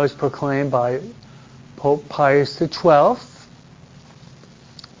was proclaimed by Pope Pius XII,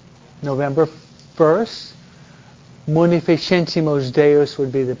 November 1st. Munificentimus Deus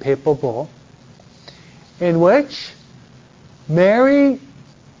would be the papal bull, in which Mary,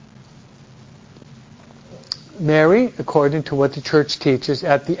 according to what the Church teaches,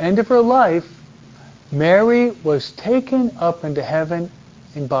 at the end of her life, Mary was taken up into heaven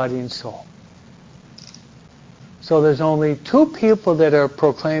in body and soul. So there's only two people that are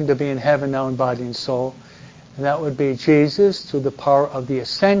proclaimed to be in heaven now in body and soul, and that would be Jesus through the power of the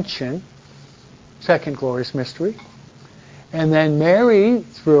Ascension, second glorious mystery, and then Mary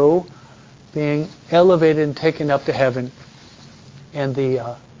through being elevated and taken up to heaven in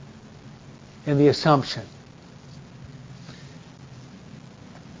the Assumption.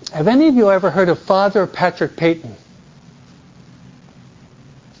 Have any of you ever heard of Father Patrick Peyton?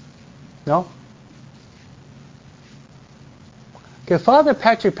 No? Okay, Father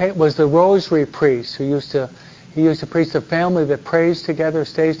Patrick Peyton was the rosary priest who used to preach the family that prays together,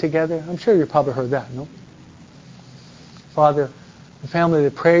 stays together. I'm sure you've probably heard that, no? The family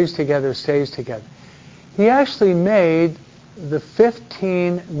that prays together, stays together. He actually made the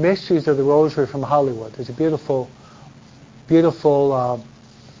 15 Mysteries of the Rosary from Hollywood. There's a beautiful, beautiful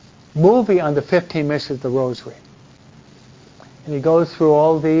movie on the 15 Mysteries of the Rosary. And he goes through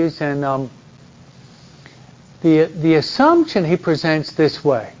all these, and the Assumption he presents this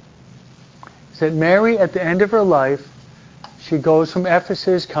way. Is that Mary, at the end of her life, she goes from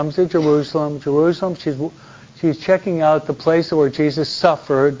Ephesus, comes to Jerusalem. She's checking out the place where Jesus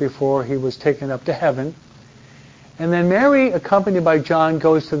suffered before he was taken up to heaven. And then Mary, accompanied by John,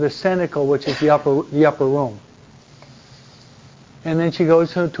 goes to the cenacle, which is the upper room. And then she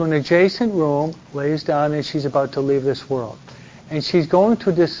goes to an adjacent room, lays down, and she's about to leave this world. And she's going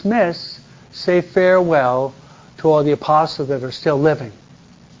to say farewell to all the apostles that are still living.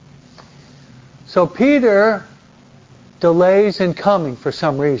 So Peter delays in coming for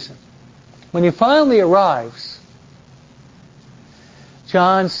some reason. When he finally arrives,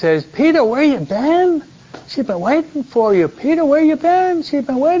 John says, Peter, where you been? She's been waiting for you. Peter, where you been? She's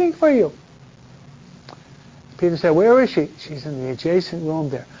been waiting for you. Peter said, where is she? She's in the adjacent room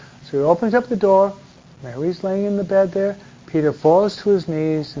there. So he opens up the door. Mary's laying in the bed there. Peter falls to his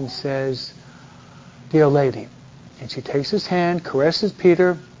knees and says, dear lady. And she takes his hand, caresses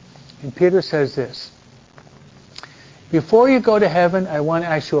Peter, and Peter says this, before you go to heaven, I want to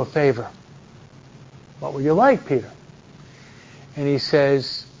ask you a favor. What would you like, Peter? And he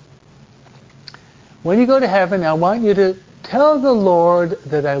says, when you go to heaven, I want you to tell the Lord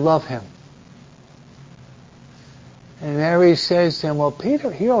that I love him. And Mary says to him, well,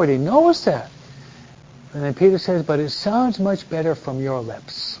 Peter, he already knows that. And then Peter says, but it sounds much better from your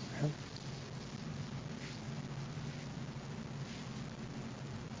lips.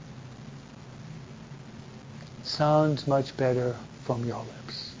 Sounds much better from your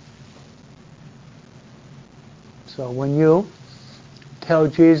lips. So when you tell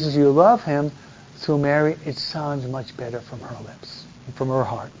Jesus you love him through Mary, it sounds much better from her lips, from her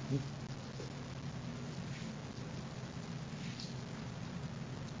heart.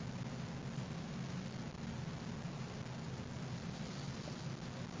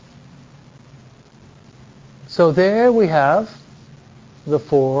 So there we have the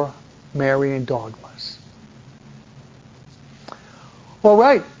 4 Marian dogmas. All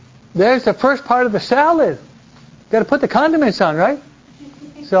right, there's the first part of the salad. Got to put the condiments on, right?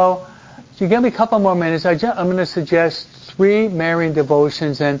 So you give me a couple more minutes. I'm going to suggest 3 Marian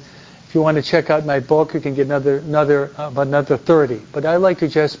devotions, and if you want to check out my book, you can get another 30. But I'd like to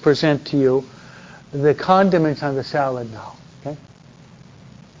just present to you the condiments on the salad now.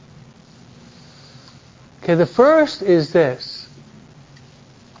 Okay, the first is this,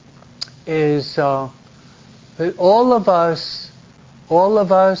 that all of us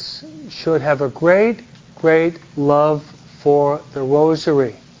should have a great, great love for the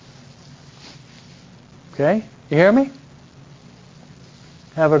rosary. Okay? You hear me?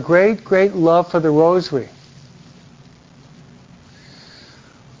 Have a great, great love for the rosary.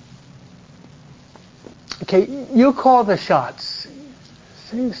 Okay, you call the shots.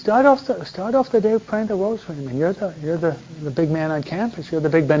 See, start off the day praying the rosary. I mean, you're the big man on campus. You're the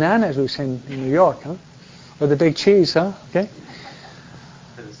big banana, as we say in New York, huh? Or the big cheese, huh? Okay.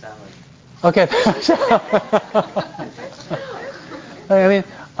 For the salad. Okay. I mean,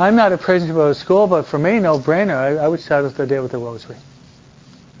 I'm not a principal of school, but for me, no brainer. I would start off the day with the rosary.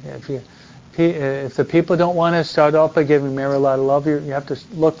 Yeah, if the people don't want to start off by giving Mary a lot of love, you have to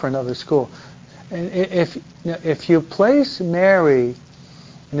look for another school. And if you place Mary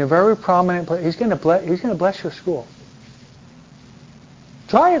in a very prominent place, he's going to bless your school.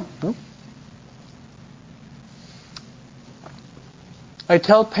 Try it. No? I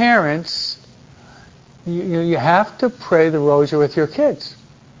tell parents, you have to pray the rosary with your kids.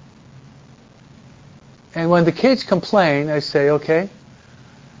 And when the kids complain, I say, okay,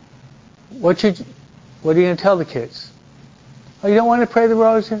 what are you going to tell the kids? Oh, you don't want to pray the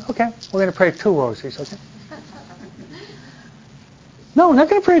rosary? Okay, we're going to pray 2 rosaries, okay? No, we're not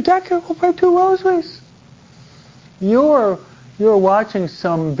going to pray a decade. We'll pray 2 rosaries. You're watching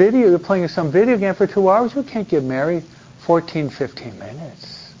some video. You're playing some video game for 2 hours. You can't give Mary 14, 15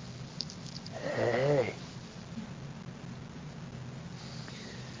 minutes. Hey.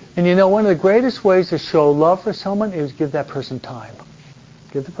 And you know, one of the greatest ways to show love for someone is give that person time.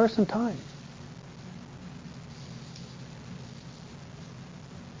 Give the person time.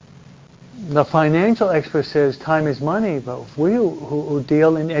 The financial expert says time is money, but we who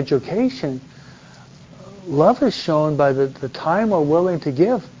deal in education, love is shown by the time we're willing to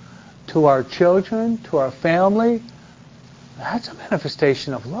give to our children, to our family. That's a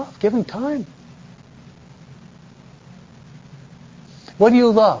manifestation of love, giving time. What do you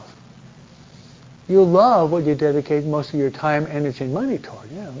love? You love what you dedicate most of your time, energy, and money toward.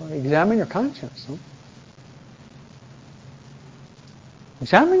 Yeah, well, examine your conscience. Huh?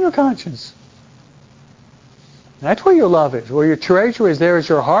 Examine your conscience. That's where your love is. Where your treasure is, there is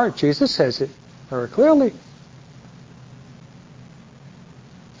your heart. Jesus says it very clearly.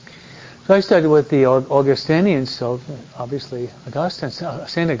 So I studied with the Augustinians, so obviously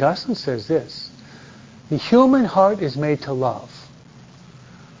St. Augustine says this. The human heart is made to love.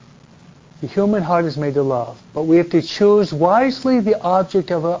 The human heart is made to love. But we have to choose wisely the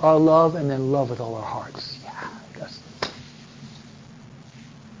object of our love and then love with all our hearts. Yeah, Augustine.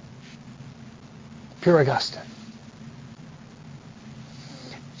 Pure Augustine.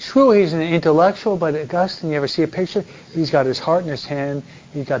 True, he's an intellectual, but Augustine, you ever see a picture? He's got his heart in his hand.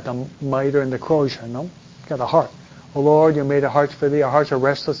 He's got the mitre and the crozier, no? He's got a heart. Oh Lord, you made our hearts for thee. Our hearts are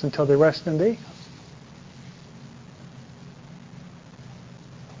restless until they rest in thee.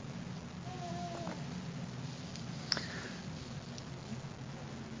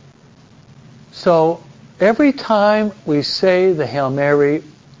 So every time we say the Hail Mary,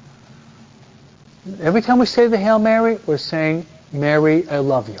 we're saying, Mary, I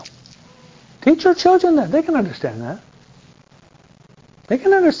love you. Teach your children that. They can understand that. They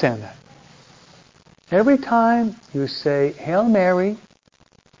can understand that. Every time you say, Hail Mary,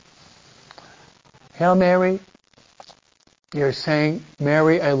 you're saying,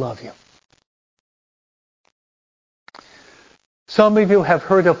 Mary, I love you. Some of you have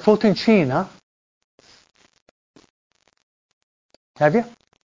heard of Fulton Sheen, huh? Have you?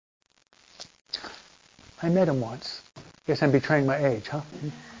 I met him once. Guess I'm betraying my age, huh?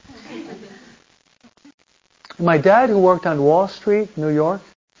 My dad, who worked on Wall Street, New York,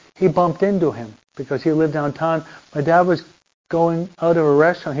 he bumped into him because he lived downtown. My dad was going out of a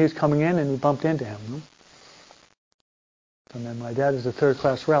restaurant. He was coming in, and he bumped into him. And then my dad is a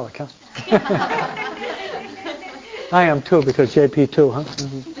third-class relic, huh? I am too, because JP too, huh?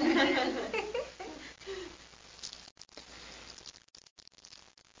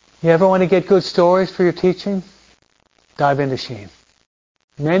 You ever want to get good stories for your teaching? Dive into Sheen.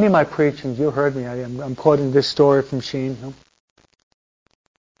 Many of my preachings, you heard me, I'm quoting this story from Sheen. I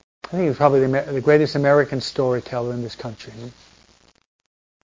think he's probably the greatest American storyteller in this country. And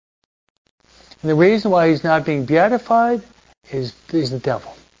the reason why he's not being beatified is the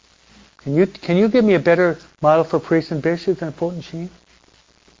devil. Can you give me a better model for priests and bishops than Fulton Sheen?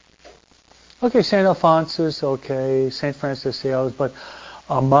 Okay, St. Alphonsus, okay, St. Francis de Sales, but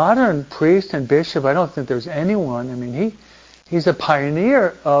a modern priest and bishop, I don't think there's anyone. I mean, he's a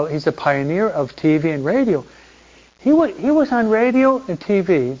pioneer. He's a pioneer of TV and radio. He was on radio and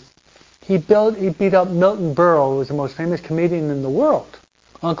TV. He beat up Milton Berle, who was the most famous comedian in the world.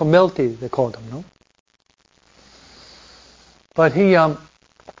 Uncle Milty, they called him, no? But he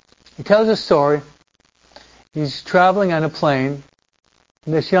tells a story. He's traveling on a plane,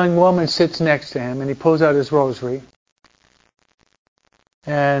 and this young woman sits next to him, and he pulls out his rosary.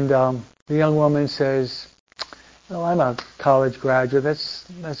 And the young woman says, "Oh, I'm a college graduate.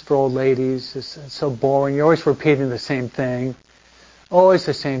 That's for old ladies. It's so boring. You're always repeating the same thing. Always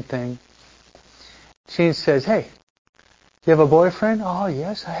the same thing." She says, "Hey, do you have a boyfriend?" "Oh,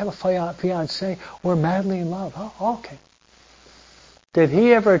 yes, I have a fiancé. We're madly in love." "Oh, okay." "Did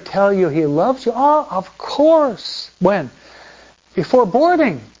he ever tell you he loves you?" "Oh, of course." "When?" "Before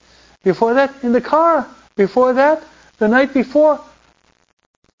boarding. Before that, in the car. Before that, the night before.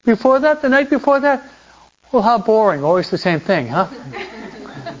 Before that, the night before that." "Well, how boring. Always the same thing, huh?"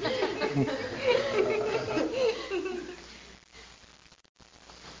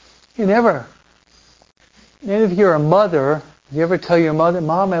 And if you're a mother, you ever tell your mother,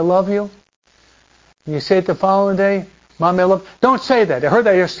 "Mom, I love you"? And you say it the following day, "Mom, I love you." Don't say that. I heard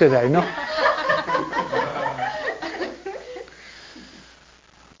that yesterday. No.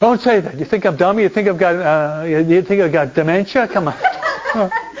 Don't say that. You think I'm dumb? You think I've got dementia? Come on.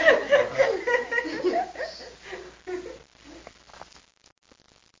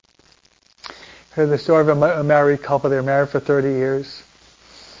 Heard the story of a married couple. They were married for 30 years.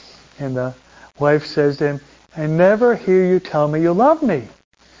 And the wife says to him, "I never hear you tell me you love me."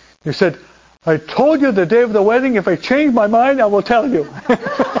 He said, "I told you the day of the wedding, if I change my mind, I will tell you."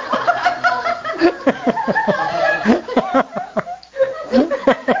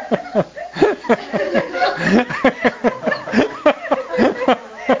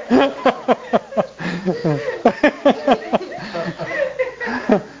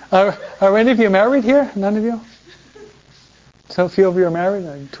 Are any of you married here? None of you? So few of you are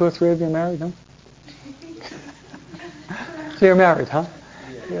married? 2 or 3 of you are married? No? So you're married, huh?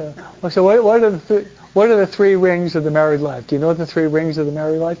 Yeah. Well, so what are the 3 rings of the married life? Do you know what the 3 rings of the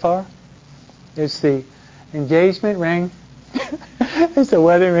married life are? It's the engagement ring, it's the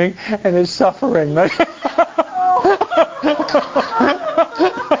wedding ring, and it's suffering. Right?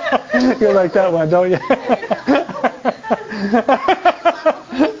 You like that one, don't you?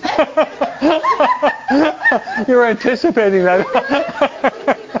 You're anticipating that.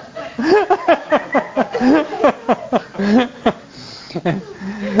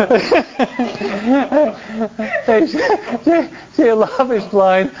 See, love is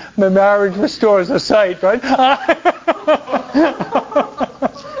blind, but marriage restores the sight, right?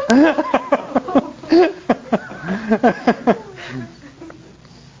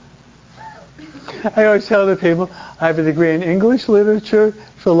 I always tell the people, I have a degree in English literature,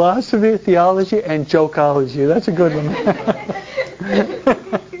 philosophy, theology, and jokeology. That's a good one.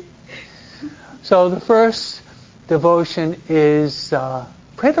 So the first devotion is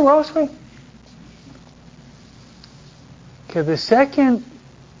pray the rosary. Okay, the second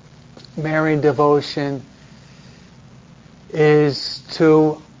Marian devotion is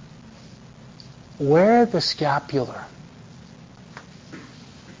to wear the scapular.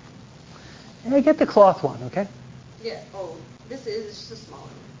 Yeah, get the cloth one, okay? Yeah. Oh, this is just a small one.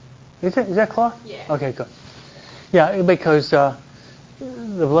 Is that cloth? Yeah. Okay, good. Yeah, because the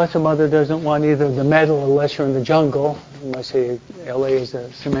Blessed Mother doesn't want either the metal unless you're in the jungle. You must say LA is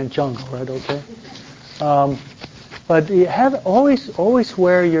a cement jungle, right? Okay. But you have always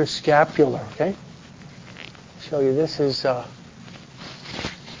wear your scapular, okay? I'll show you. This is the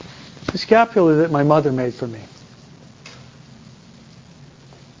scapular that my mother made for me.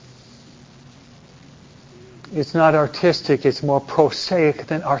 it's not artistic, it's more prosaic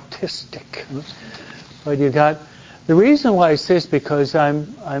than artistic. But you got, the reason why I say this because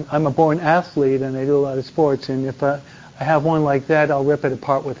I'm a born athlete and I do a lot of sports, and if I have one like that, I'll rip it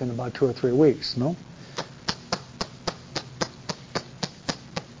apart within about 2 or 3 weeks, no?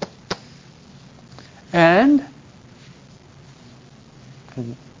 And,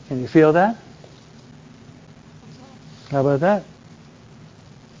 can you feel that? How about that?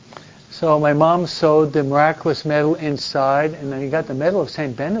 So my mom sewed the miraculous medal inside, and then you got the medal of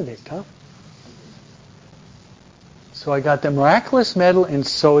St. Benedict, huh? So I got the miraculous medal and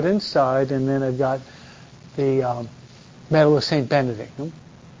sewed inside, and then I've got the medal of St. Benedict. No?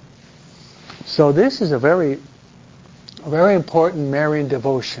 So this is a very important Marian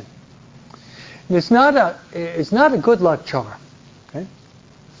devotion. And it's not a good luck charm. Okay?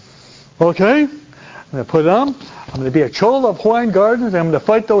 I'm going to put it on. I'm going to be a Chol of Hawaiian Gardens. I'm going to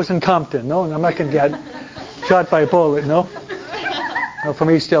fight those in Compton. No, I'm not going to get shot by a bullet. No. Or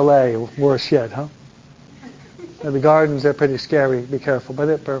from East LA, worse yet, huh? The gardens are pretty scary. Be careful.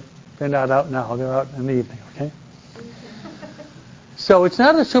 But they're not out now. They're out in the evening. Okay. So it's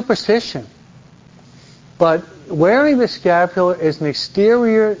not a superstition, but wearing the scapular is an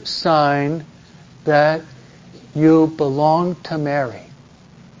exterior sign that you belong to Mary.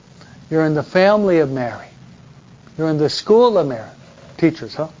 You're in the family of Mary. You're in the school of Mary.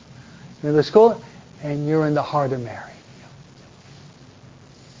 Teachers, huh? You're in the school, and you're in the heart of Mary.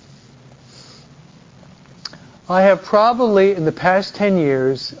 I have probably, in the past 10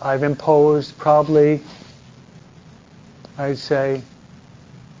 years, I've imposed probably, I'd say,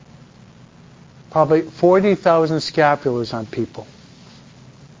 probably 40,000 scapulars on people.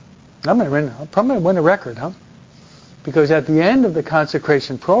 I'll probably win a record, huh? Because at the end of the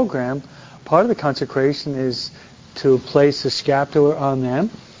consecration program, part of the consecration is to place the scapular on them,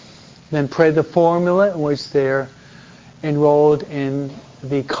 then pray the formula in which they're enrolled in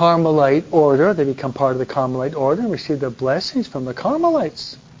the Carmelite order. They become part of the Carmelite order and receive the blessings from the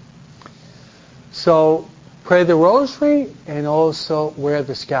Carmelites. So pray the rosary and also wear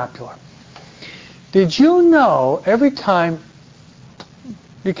the scapular. Did you know every time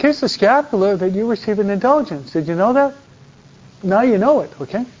you kiss the scapular that you receive an indulgence? Did you know that? Now you know it,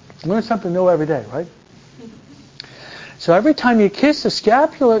 okay? You learn something new every day, right? So every time you kiss the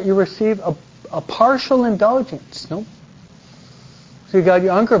scapular, you receive a partial indulgence, no? So you got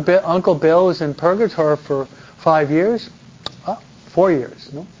your Uncle Bill is in purgatory for 5 years, 4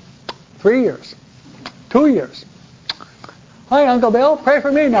 years, no? 3 years, 2 years. Hi, Uncle Bill, pray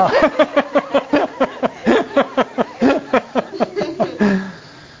for me now.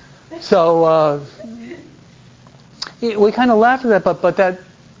 So we kind of laugh at that, but that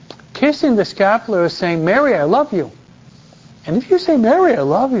kissing the scapular is saying, Mary, I love you. And if you say, Mary, I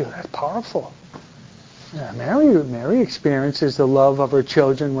love you, that's powerful. Yeah, Mary experiences the love of her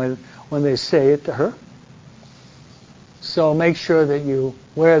children when they say it to her. So make sure that you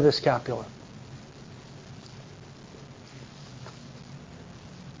wear the scapular.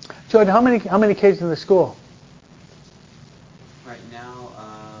 Jordan, how many kids in the school? Right now,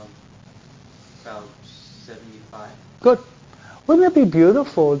 about 75. Good. Wouldn't it be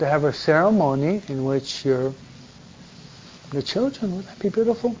beautiful to have a ceremony in which the children, wouldn't that be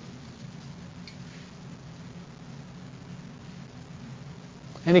beautiful?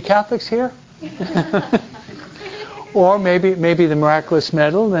 Any Catholics here? Or maybe the miraculous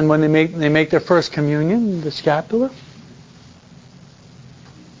medal, then when they make their first communion, the scapular.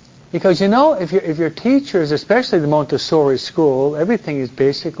 Because if your teachers, especially the Montessori school, everything is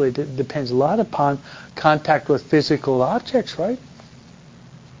basically depends a lot upon contact with physical objects, right?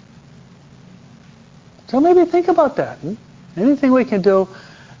 So maybe think about that. Anything we can do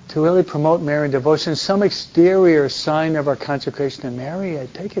to really promote Marian devotion, some exterior sign of our consecration to Mary,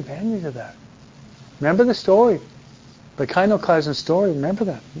 take advantage of that. Remember the story, the Kainokazan story. Remember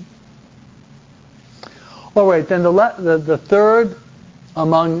that. All right, then the third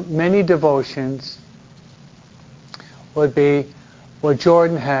among many devotions would be what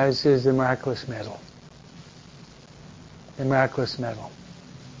Jordan has is the miraculous medal. The miraculous medal.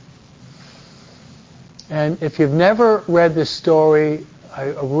 And if you've never read this story, I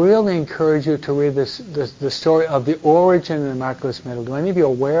really encourage you to read the story of the origin of the miraculous medal. Do any of you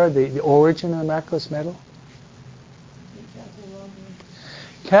aware of the origin of the miraculous medal?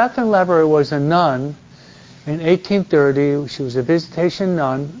 Catherine Labouré was a nun in 1830. She was a visitation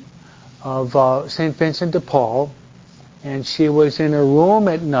nun of St. Vincent de Paul, and she was in her room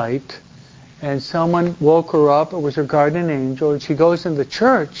at night, and someone woke her up. It was her guardian angel, and she goes in the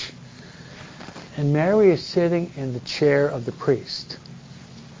church, and Mary is sitting in the chair of the priest.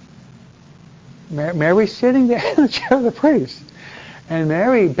 Mary's sitting there in the chair of the priest. And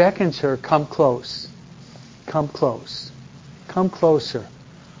Mary beckons her, come close. Come close. Come closer.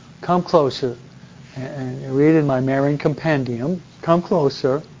 Come closer. And read in my Marian compendium, come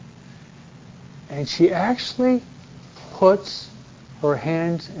closer. And she actually puts her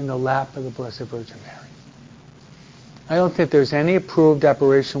hands in the lap of the Blessed Virgin Mary. I don't think there's any approved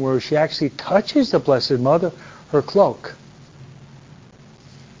apparition where she actually touches the Blessed Mother, her cloak.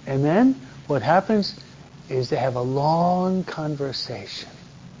 And then what happens is they have a long conversation.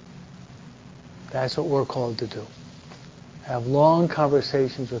 That's what we're called to do. Have long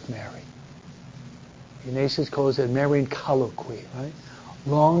conversations with Mary. Ignatius calls it Marian colloquy, right?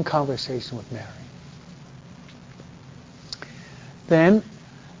 Long conversation with Mary. Then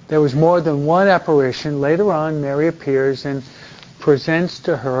there was more than one apparition. Later on, Mary appears and presents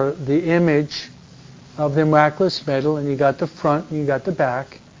to her the image of the miraculous medal, and you got the front and you got the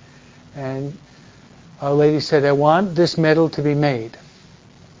back. And Our Lady said, I want this medal to be made.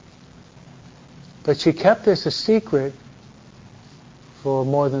 But she kept this a secret for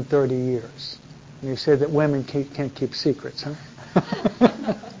more than 30 years. And you said that women can't keep secrets, huh?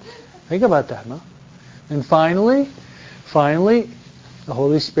 Think about that, huh? And finally, the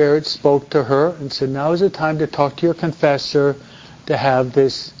Holy Spirit spoke to her and said, now is the time to talk to your confessor to have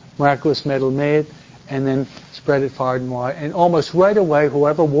this miraculous medal made, and then spread it far and wide. And almost right away,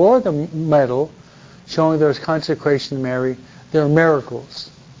 whoever wore the medal, showing there was consecration to Mary, there are miracles.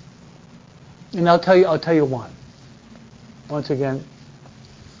 And I'll tell you one. Once again,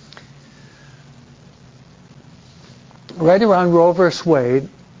 right around Roe vs. Wade,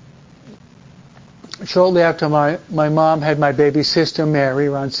 shortly after my mom had my baby sister Mary,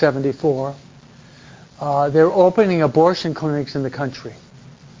 around 74, they were opening abortion clinics in the country.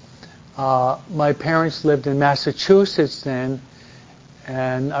 My parents lived in Massachusetts then,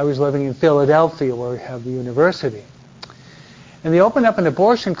 and I was living in Philadelphia where we have the university. And they opened up an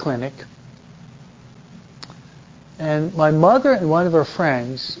abortion clinic, and my mother and one of her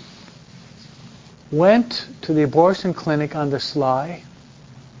friends went to the abortion clinic on the sly,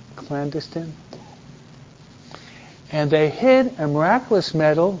 clandestine, and they hid a miraculous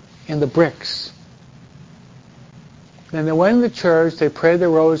medal in the bricks. Then they went in the church, they prayed the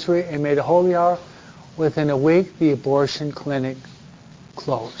rosary, and made a holy hour. Within a week, the abortion clinic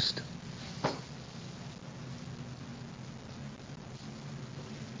closed.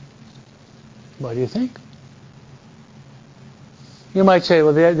 What do you think? You might say,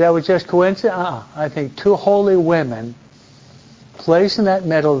 well, that was just coincidence. I think two holy women placing that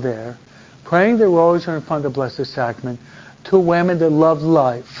medal there, praying the rosary in front of the Blessed Sacrament, two women that loved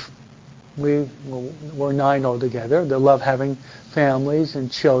life. We're 9 altogether. They love having families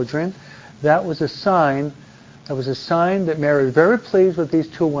and children. That was a sign. That Mary was very pleased with these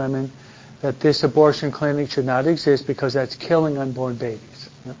two women, that this abortion clinic should not exist because that's killing unborn babies.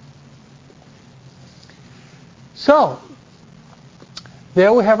 Yeah. So,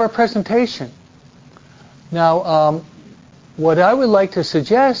 there we have our presentation. Now, what I would like to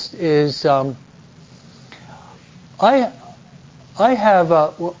suggest is, I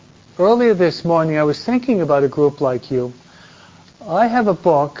have, earlier this morning I was thinking about a group like you. I have a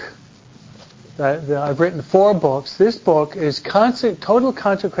book that I've written 4 books. This book is Total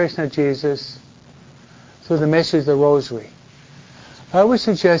Consecration of Jesus through the Mysteries of the Rosary. I would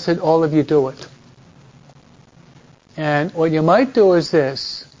suggest that all of you do it. And what you might do is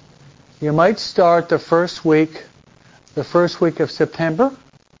this. You might start the first week of September,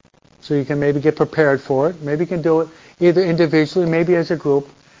 so you can maybe get prepared for it. Maybe you can do it either individually, maybe as a group.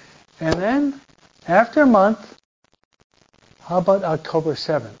 And then, after a month, how about October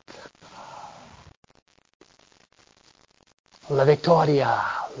 7th? La Victoria,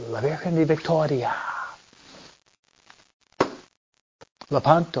 la Virgen de Victoria,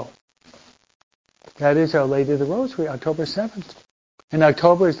 Lepanto. That is Our Lady of the Rosary, October 7th. And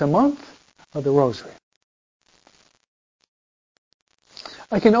October is the month of the Rosary.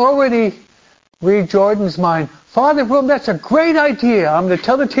 I can already read Jordan's mind. Father Broom, that's a great idea. I'm going to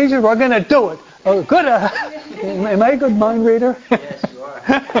tell the teacher we're going to do it. Oh, good. Am I a good mind reader? Yes, you are.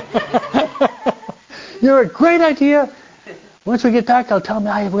 You're a great idea. Once we get back, I'll tell him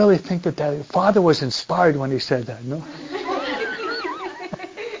I really think that Father was inspired when he said that. No?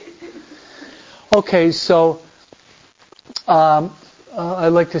 Okay, so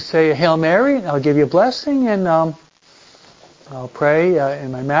I'd like to say a Hail Mary, and I'll give you a blessing, and I'll pray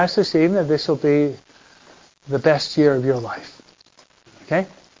in my Mass this evening that this will be the best year of your life. Okay?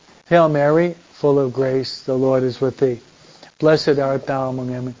 Hail Mary, full of grace, the Lord is with thee. Blessed art thou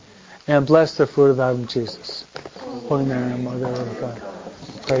among women, and blessed the fruit of thy womb, Jesus. Holy Mary, Mother of God,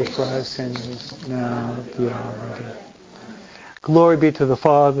 Pray for us sinners, now at the hour of our death. Glory be to the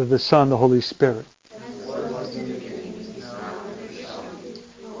Father, the Son, the Holy Spirit.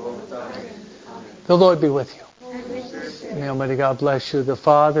 The Lord be with you. May Almighty God bless you, the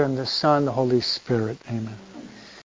Father, and the Son, the Holy Spirit. Amen.